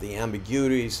 The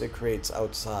ambiguities it creates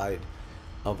outside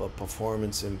of a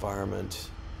performance environment,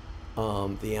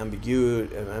 the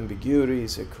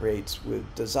ambiguities it creates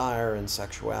with desire and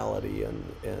sexuality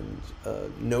and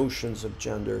notions of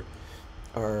gender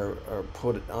are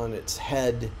put on its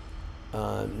head.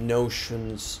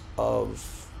 Notions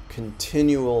of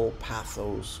continual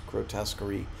pathos,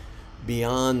 grotesquerie,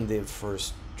 beyond the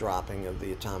first dropping of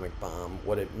the atomic bomb,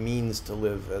 what it means to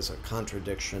live as a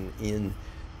contradiction in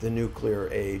the nuclear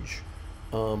age.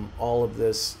 All of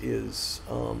this is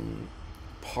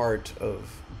part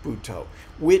of Butho,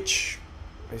 which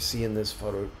I see in this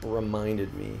photo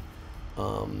reminded me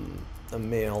a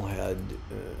male head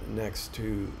next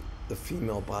to the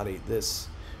female body. This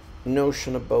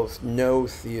notion of both no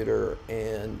theater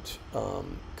and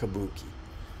kabuki.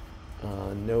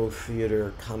 No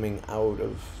theater coming out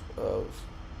of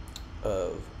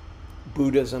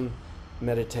Buddhism,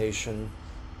 meditation,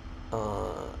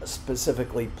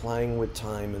 specifically playing with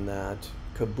time in that.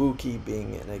 Kabuki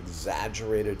being an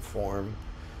exaggerated form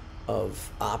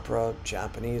of opera,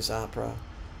 Japanese opera,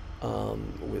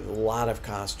 with a lot of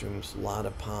costumes, a lot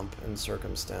of pomp and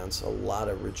circumstance, a lot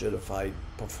of rigidified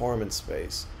performance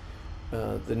space.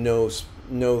 The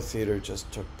no theater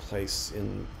just took place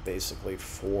in basically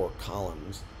 4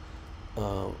 columns.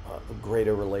 A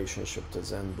greater relationship to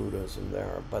Zen Buddhism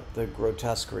there, but the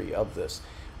grotesquerie of this.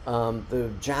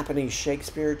 The Japanese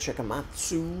Shakespeare,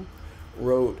 Chikamatsu,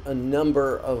 wrote a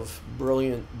number of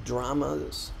brilliant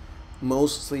dramas,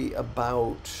 mostly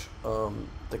about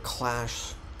the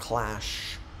clash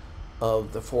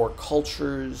of the 4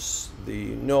 cultures,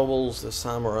 the nobles, the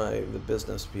samurai, the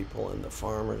business people, and the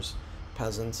farmers,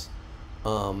 peasants.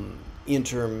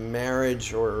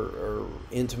 Intermarriage or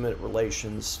intimate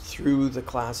relations through the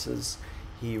classes.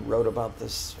 He wrote about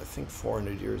this, I think,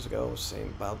 400 years ago,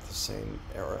 about the same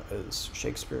era as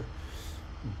Shakespeare.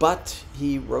 But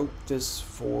he wrote this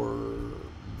for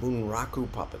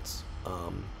bunraku puppets.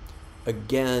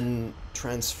 Again,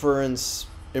 transference,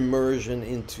 immersion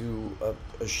into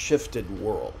a shifted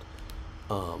world.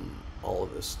 All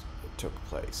of this took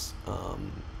place.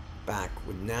 Back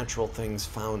with natural things,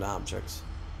 found objects.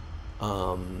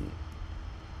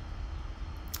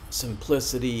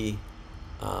 Simplicity.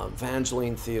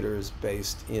 Evangeline Theater is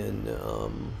based in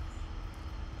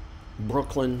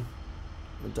Brooklyn.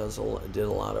 It did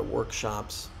a lot of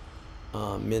workshops.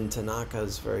 Min Tanaka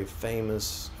is very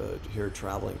famous here,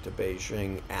 traveling to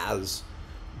Beijing as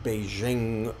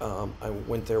Beijing. I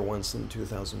went there once in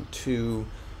 2002,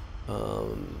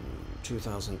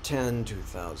 2010,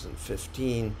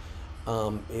 2015.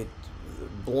 it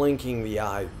blinking the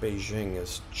eye, Beijing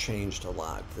has changed a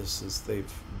lot.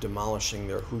 They've demolishing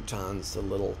their hutans, the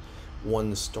little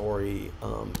one-story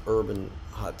urban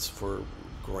huts for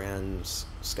grand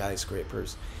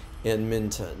skyscrapers.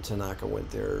 And Tanaka went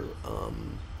there,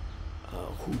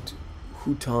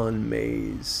 Hutan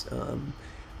maze.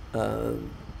 Uh,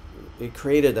 it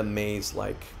created a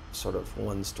maze-like sort of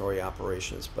one-story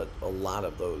operations, but a lot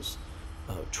of those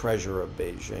treasure of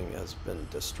Beijing has been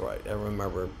destroyed. I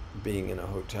remember being in a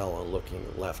hotel and looking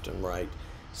left and right,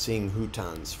 seeing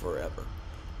hutans forever.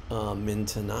 In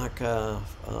Tanaka,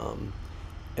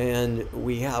 and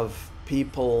we have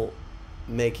people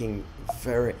making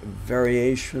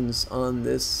variations on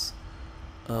this.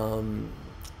 Um,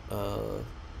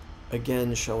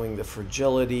 Again, showing the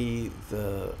fragility,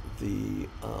 the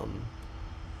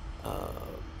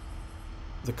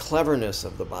cleverness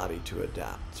of the body to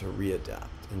adapt, to readapt.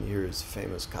 And here's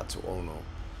famous Katsu Ono.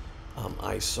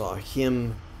 I saw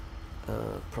him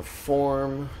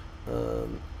perform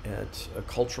at a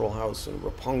cultural house in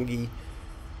Roppongi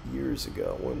years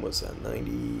ago. When was that?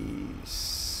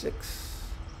 96?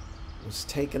 Was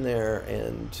taken there,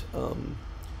 and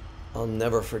I'll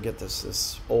never forget this.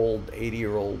 This old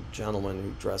 80-year-old gentleman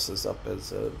who dresses up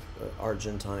as a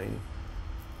Argentine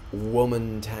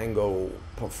woman tango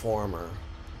performer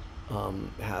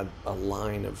had a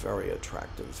line of very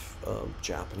attractive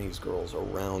Japanese girls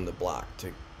around the block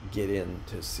to get in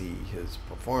to see his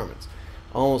performance,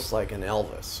 almost like an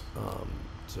Elvis,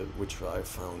 which I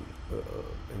found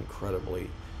incredibly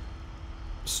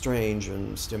strange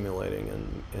and stimulating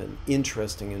and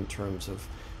interesting in terms of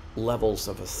levels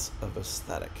of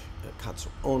aesthetic. Katsu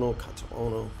Ono,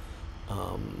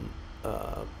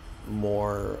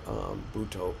 more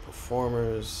Butho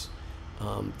performers.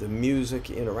 The music,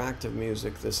 interactive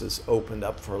music, this has opened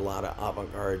up for a lot of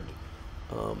avant-garde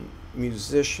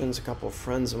musicians. A couple of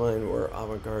friends of mine were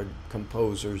avant-garde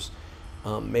composers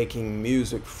making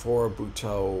music for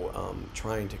Butho,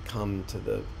 trying to come to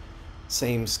the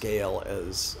same scale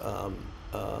as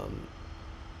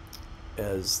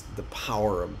the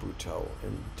power of Butho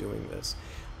in doing this.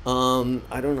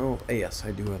 I don't know. Yes,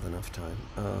 I do have enough time.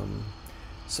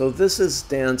 So this is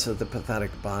Dance of the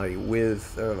Pathetic Body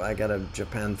with, I got a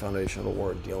Japan Foundation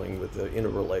Award dealing with the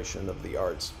interrelation of the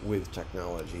arts with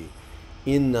technology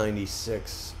in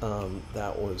 '96.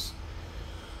 That was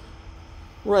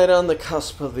right on the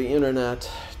cusp of the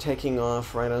internet taking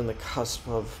off, right on the cusp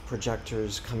of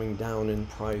projectors coming down in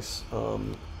price.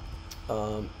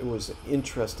 It was an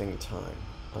interesting time.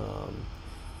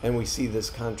 And we see this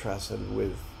contrasted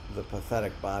with the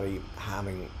pathetic body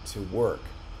having to work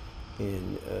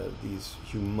in these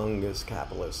humongous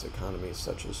capitalist economies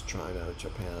such as China,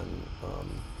 Japan,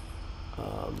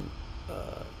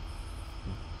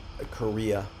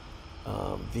 Korea,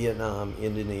 Vietnam,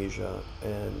 Indonesia,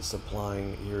 and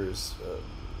supplying. Here's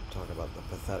talk about the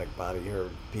pathetic body here.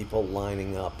 People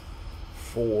lining up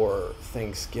for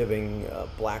Thanksgiving,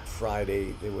 Black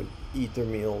Friday. They would eat their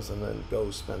meals and then go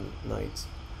spend nights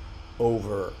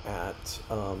over at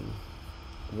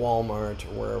Walmart or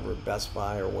wherever, Best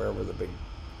Buy or wherever the big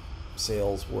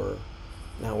sales were.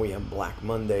 Now we have Black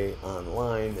Monday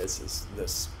online. This is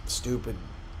this stupid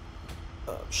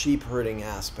sheep herding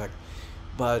aspect.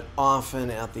 But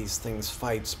often at these things,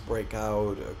 fights break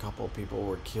out. A couple of people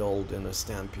were killed in a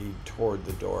stampede toward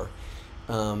the door.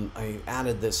 I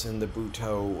added this in the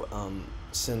Butho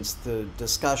since the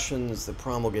discussions, the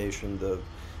promulgation,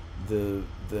 the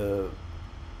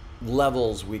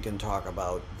levels we can talk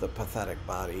about the pathetic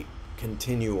body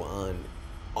continue on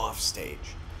off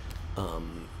stage.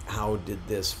 How did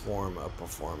this form a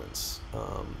performance?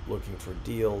 Looking for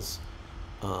deals,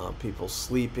 people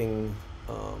sleeping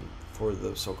for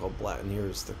the so-called black, and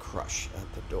here's the crush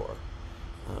at the door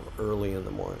early in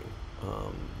the morning.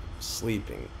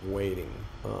 Sleeping, waiting,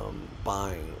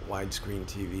 buying widescreen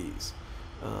TVs.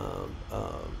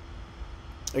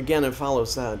 Again, it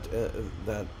follows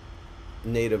that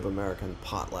Native American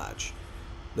potlatch,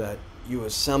 that you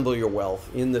assemble your wealth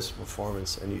in this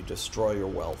performance and you destroy your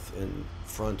wealth in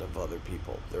front of other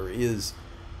people. There is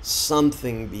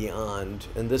something beyond,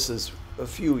 and this is a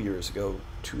few years ago,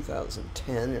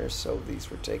 2010 or so,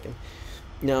 these were taken.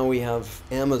 Now we have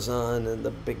Amazon and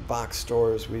the big box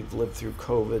stores. We've lived through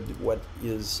COVID, what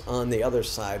is on the other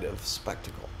side of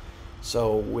spectacle.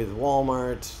 So with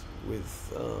Walmart,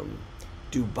 with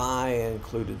Dubai, I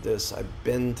included this. I've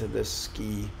been to this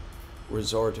ski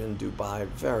resort in Dubai.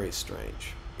 Very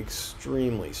strange,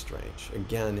 extremely strange.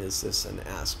 Again, is this an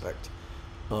aspect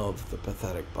of the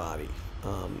pathetic body?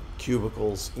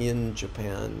 Cubicles in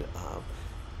Japan,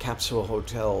 capsule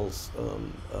hotels,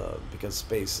 because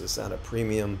space is at a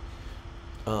premium.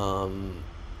 um,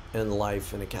 and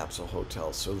life in a capsule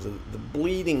hotel. So the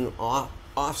bleeding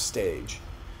off stage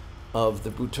of the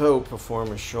Butho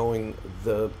performer showing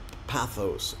the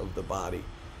pathos of the body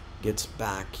gets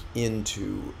back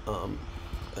into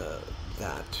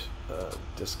that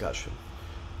discussion.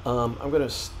 I'm going to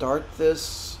start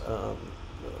this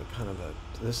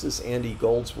this is Andy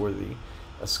Goldsworthy,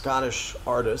 a Scottish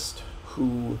artist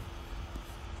who,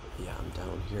 yeah, I'm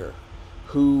down here,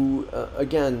 who,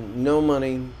 again, no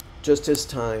money, just his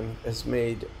time, has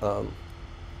made a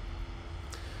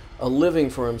living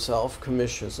for himself,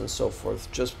 commissions and so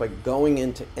forth, just by going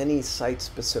into any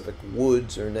site-specific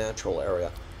woods or natural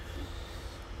area,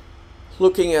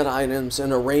 looking at items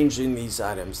and arranging these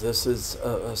items. This is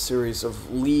a series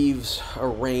of leaves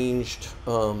arranged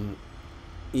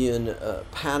in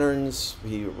patterns.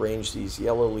 He arranged these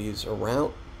yellow leaves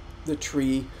around the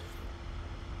tree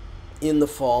in the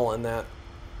fall, and that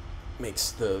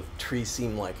makes the tree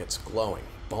seem like it's glowing.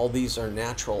 All these are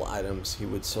natural items. He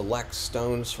would select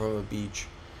stones from a beach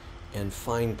and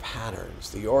find patterns,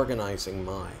 the organizing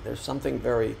mind. There's something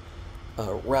very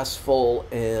restful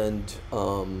and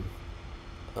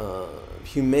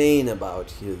humane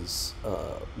about his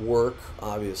work,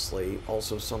 obviously.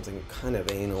 Also something kind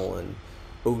of anal and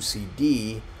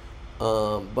OCD,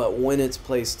 but when it's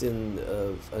placed in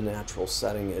a natural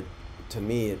setting, to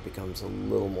me, it becomes a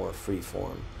little more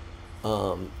freeform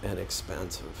and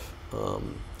expansive.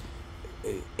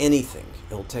 Anything.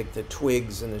 He'll take the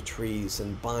twigs and the trees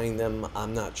and bind them.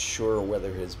 I'm not sure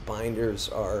whether his binders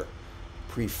are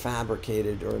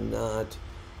prefabricated or not,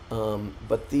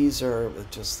 but these are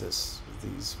just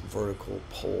these vertical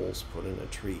poles put in a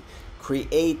tree.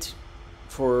 Create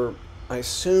for, I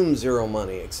assume, zero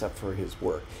money except for his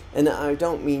work. And I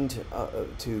don't mean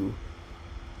to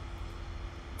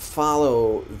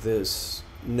follow this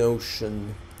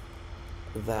notion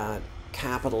that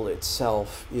capital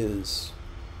itself is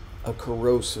a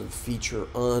corrosive feature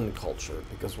on culture,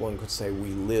 because one could say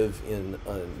we live in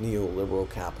a neoliberal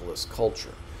capitalist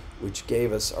culture, which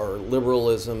gave us our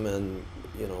liberalism and,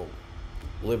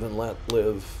 live and let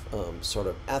live sort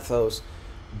of ethos,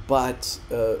 but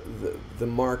the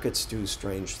markets do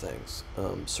strange things.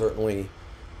 Certainly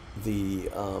the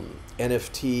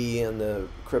NFT and the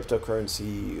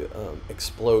cryptocurrency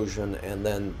explosion and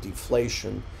then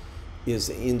deflation is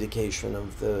the indication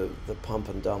of the pump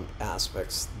and dump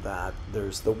aspects, that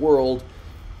there's the world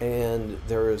and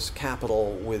there is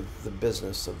capital with the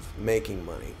business of making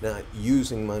money, not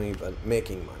using money, but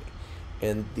making money.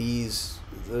 And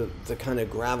the kind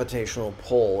of gravitational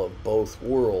pull of both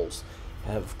worlds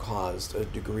have caused a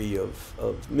degree of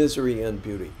misery and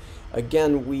beauty.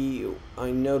 Again,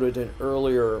 I noted it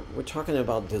earlier, we're talking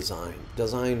about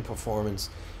design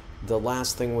performance. The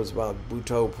last thing was about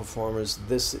Butho performers.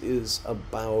 This is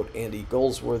about Andy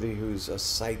Goldsworthy, who's a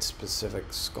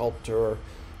site-specific sculptor.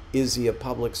 Is he a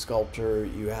public sculptor?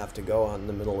 You have to go out in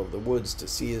the middle of the woods to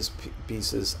see his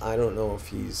pieces. I don't know if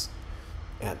he's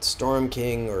at Storm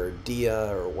King or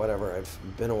Dia or whatever. It's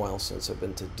been a while since I've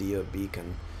been to Dia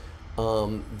Beacon.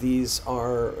 These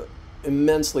are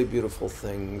immensely beautiful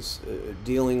things,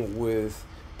 dealing with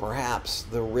perhaps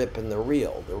the rip in the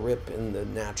real. The rip in the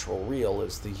natural real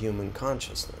is the human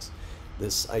consciousness.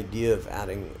 This idea of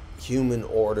adding human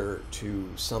order to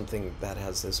something that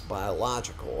has this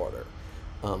biological order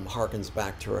harkens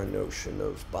back to our notion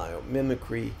of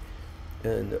biomimicry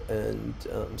and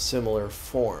similar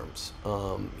forms.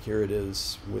 Here it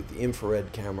is with the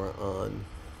infrared camera on,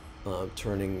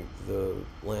 turning the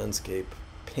landscape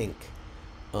pink,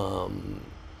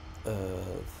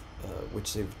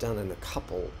 which they've done in a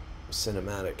couple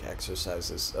cinematic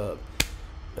exercises.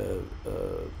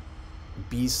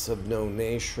 Beasts of No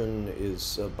Nation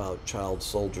is about child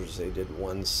soldiers. They did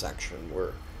one section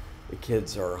where the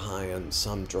kids are high on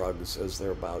some drugs as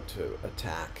they're about to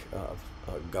attack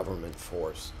a government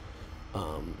force.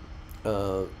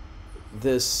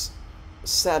 This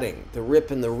setting, the rip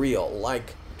and the real,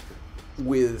 like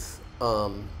with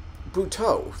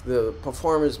Butho, the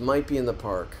performers might be in the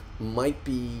park, might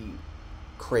be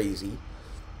crazy,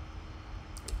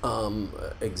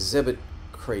 exhibit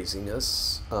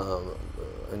craziness.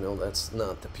 I know that's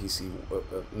not the PC,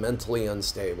 mentally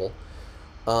unstable.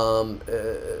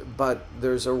 But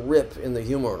there's a rip in the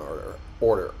human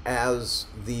order as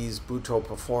these Butho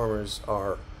performers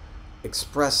are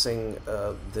expressing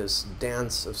this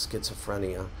dance of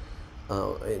schizophrenia,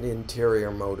 an interior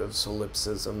motive,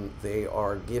 solipsism. They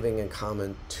are giving a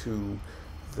comment to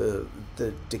the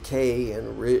decay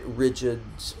and rigid,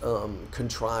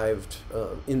 contrived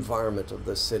environment of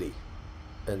the city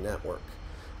and network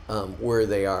where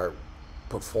they are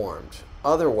performed.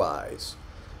 Otherwise,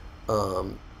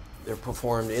 They're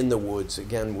performed in the woods,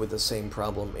 again, with the same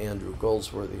problem Andrew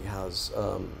Goldsworthy has.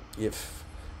 If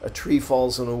a tree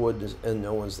falls in a wood and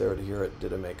no one's there to hear it,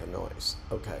 did it make a noise?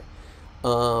 Okay.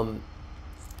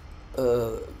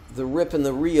 The rip and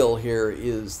the reel here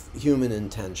is human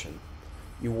intention.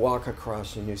 You walk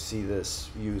across and you see this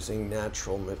using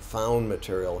natural found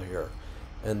material here.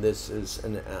 And this is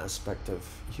an aspect of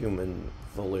human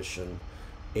volition,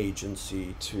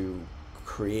 agency to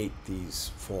create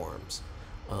these forms.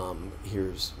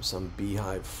 Here's some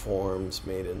beehive forms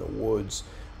made in the woods,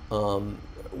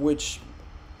 which,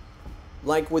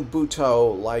 like with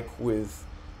Butho, like with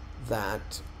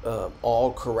that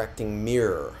all-correcting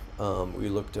mirror, we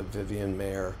looked at Vivian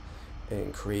Mayer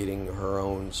and creating her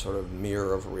own sort of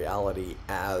mirror of reality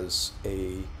as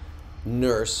a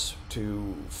nurse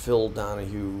to Phil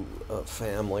Donahue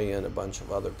family and a bunch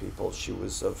of other people. She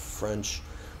was a French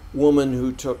woman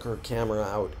who took her camera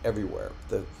out everywhere.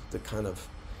 The kind of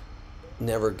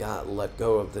never got let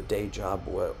go of the day job,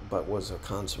 but was a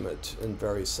consummate and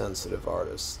very sensitive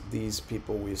artist. These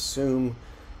people, we assume,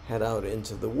 head out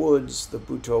into the woods. The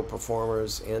Butho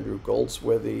performers, Andrew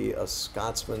Goldsworthy, a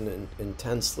Scotsman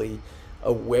intensely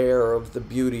aware of the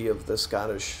beauty of the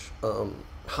Scottish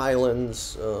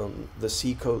Highlands, the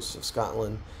sea coast of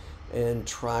Scotland, and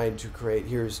tried to create,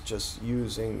 here's just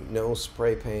using no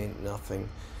spray paint, nothing,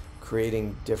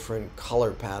 creating different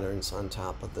color patterns on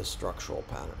top of the structural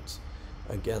patterns.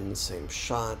 Again, the same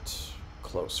shot,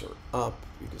 closer up.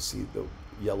 You can see the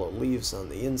yellow leaves on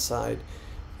the inside.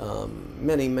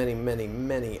 Many, many, many,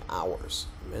 many hours.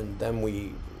 And then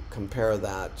we compare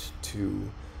that to,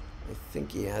 I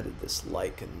think he added this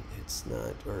lichen. It's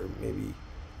not, or maybe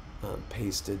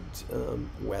pasted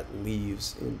wet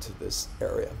leaves into this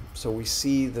area. So we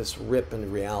see this rip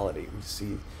in reality. We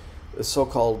see the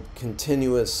so-called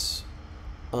continuous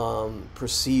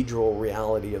procedural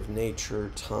reality of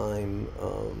nature, time,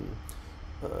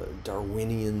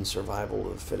 Darwinian survival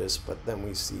of the fittest, but then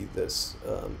we see this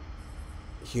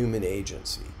human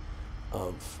agency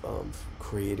of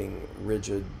creating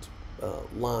rigid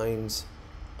lines,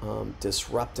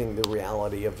 disrupting the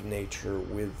reality of nature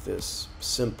with this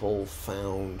simple,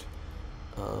 found,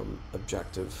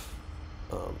 objective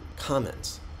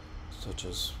comments, such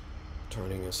as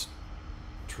turning a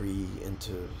tree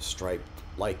into striped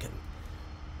lichen.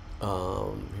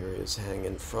 Here he is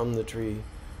hanging from the tree.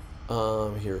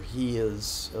 Here he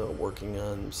is working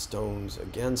on stones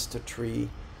against a tree.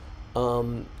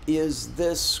 Is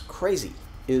this crazy?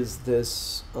 Is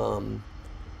this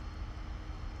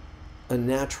a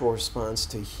natural response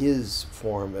to his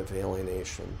form of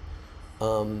alienation?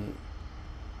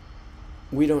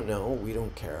 We don't know. We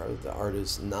don't care. The art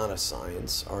is not a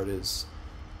science. Art is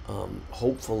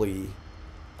hopefully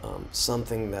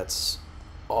something that's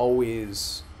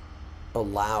always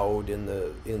allowed in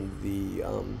the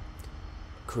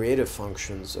creative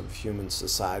functions of human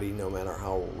society, no matter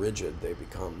how rigid they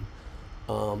become.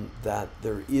 That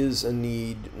there is a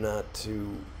need not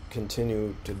to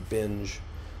continue to binge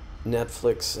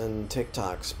Netflix and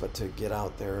TikToks, but to get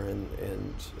out there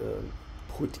and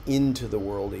put into the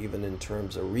world, even in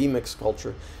terms of remix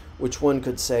culture, which one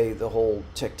could say the whole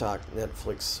TikTok,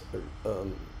 Netflix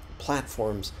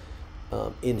platforms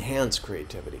enhance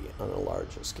creativity on a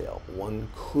larger scale. One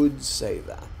could say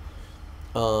that.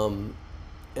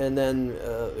 And then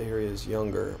here he is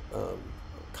younger,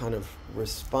 kind of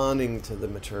responding to the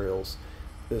materials.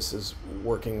 This is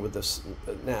working with this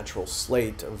natural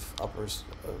slate of upper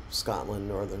Scotland,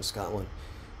 northern Scotland.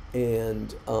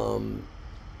 And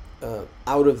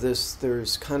out of this,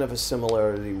 there's kind of a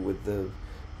similarity with the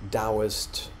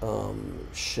Taoist,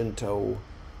 Shintoist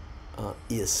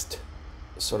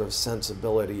sort of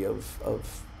sensibility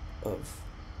of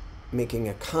making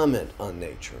a comment on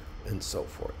nature and so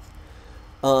forth.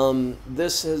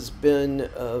 This has been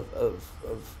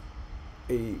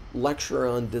a lecture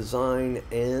on design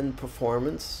and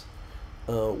performance.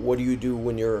 What do you do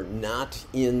when you're not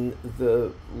in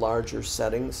the larger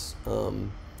settings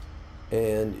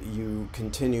and you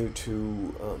continue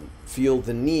to feel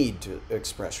the need to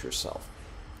express yourself?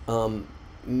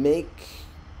 Make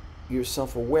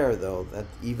yourself aware, though, that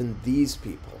even these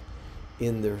people,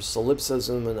 in their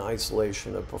solipsism and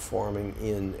isolation of performing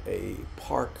in a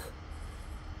park,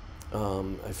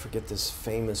 I forget this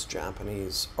famous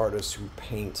Japanese artist who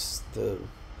paints the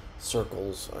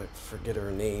circles. I forget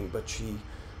her name, but she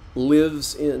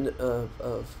lives in a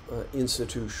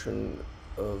institution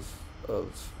of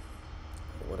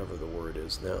whatever the word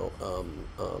is now,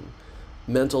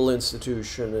 mental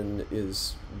institution, and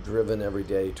is driven every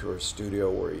day to her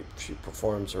studio where she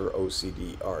performs her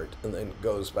OCD art, and then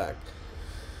goes back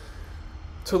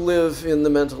to live in the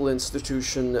mental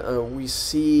institution, we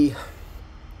see,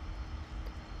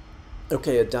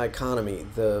 okay, a dichotomy.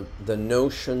 The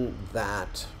notion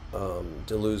that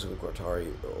Deleuze and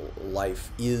Guattari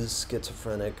life is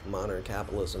schizophrenic. Modern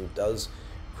capitalism does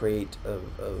create a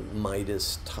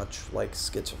Midas touch like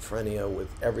schizophrenia with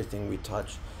everything we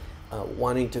touch,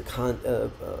 wanting to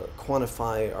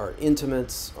quantify our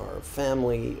intimates, our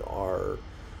family, our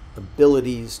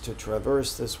abilities to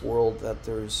traverse this world, that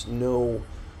there's no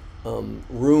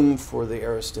room for the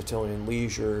Aristotelian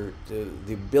leisure,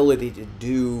 the ability to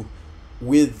do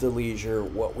with the leisure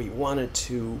what we wanted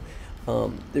to.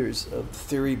 There's a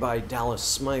theory by Dallas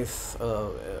Smythe,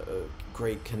 a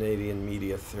great Canadian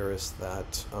media theorist,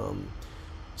 that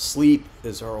sleep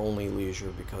is our only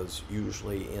leisure, because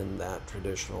usually in that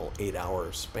traditional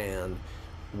 8-hour span,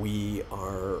 we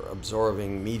are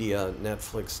absorbing media,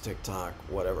 Netflix, TikTok,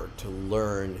 whatever, to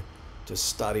learn, to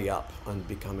study up on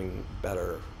becoming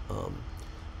better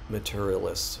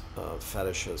materialists,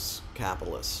 fetishists,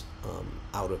 capitalists,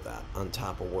 out of that, on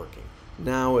top of working.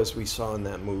 Now, as we saw in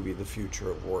that movie, The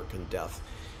Future of Work and Death,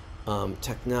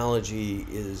 technology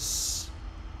is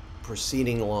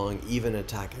proceeding along, even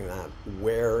attacking that.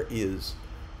 Where is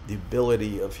the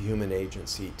ability of human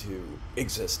agency to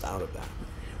exist out of that?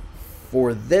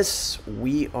 For this,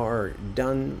 we are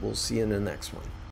done. We'll see you in the next one.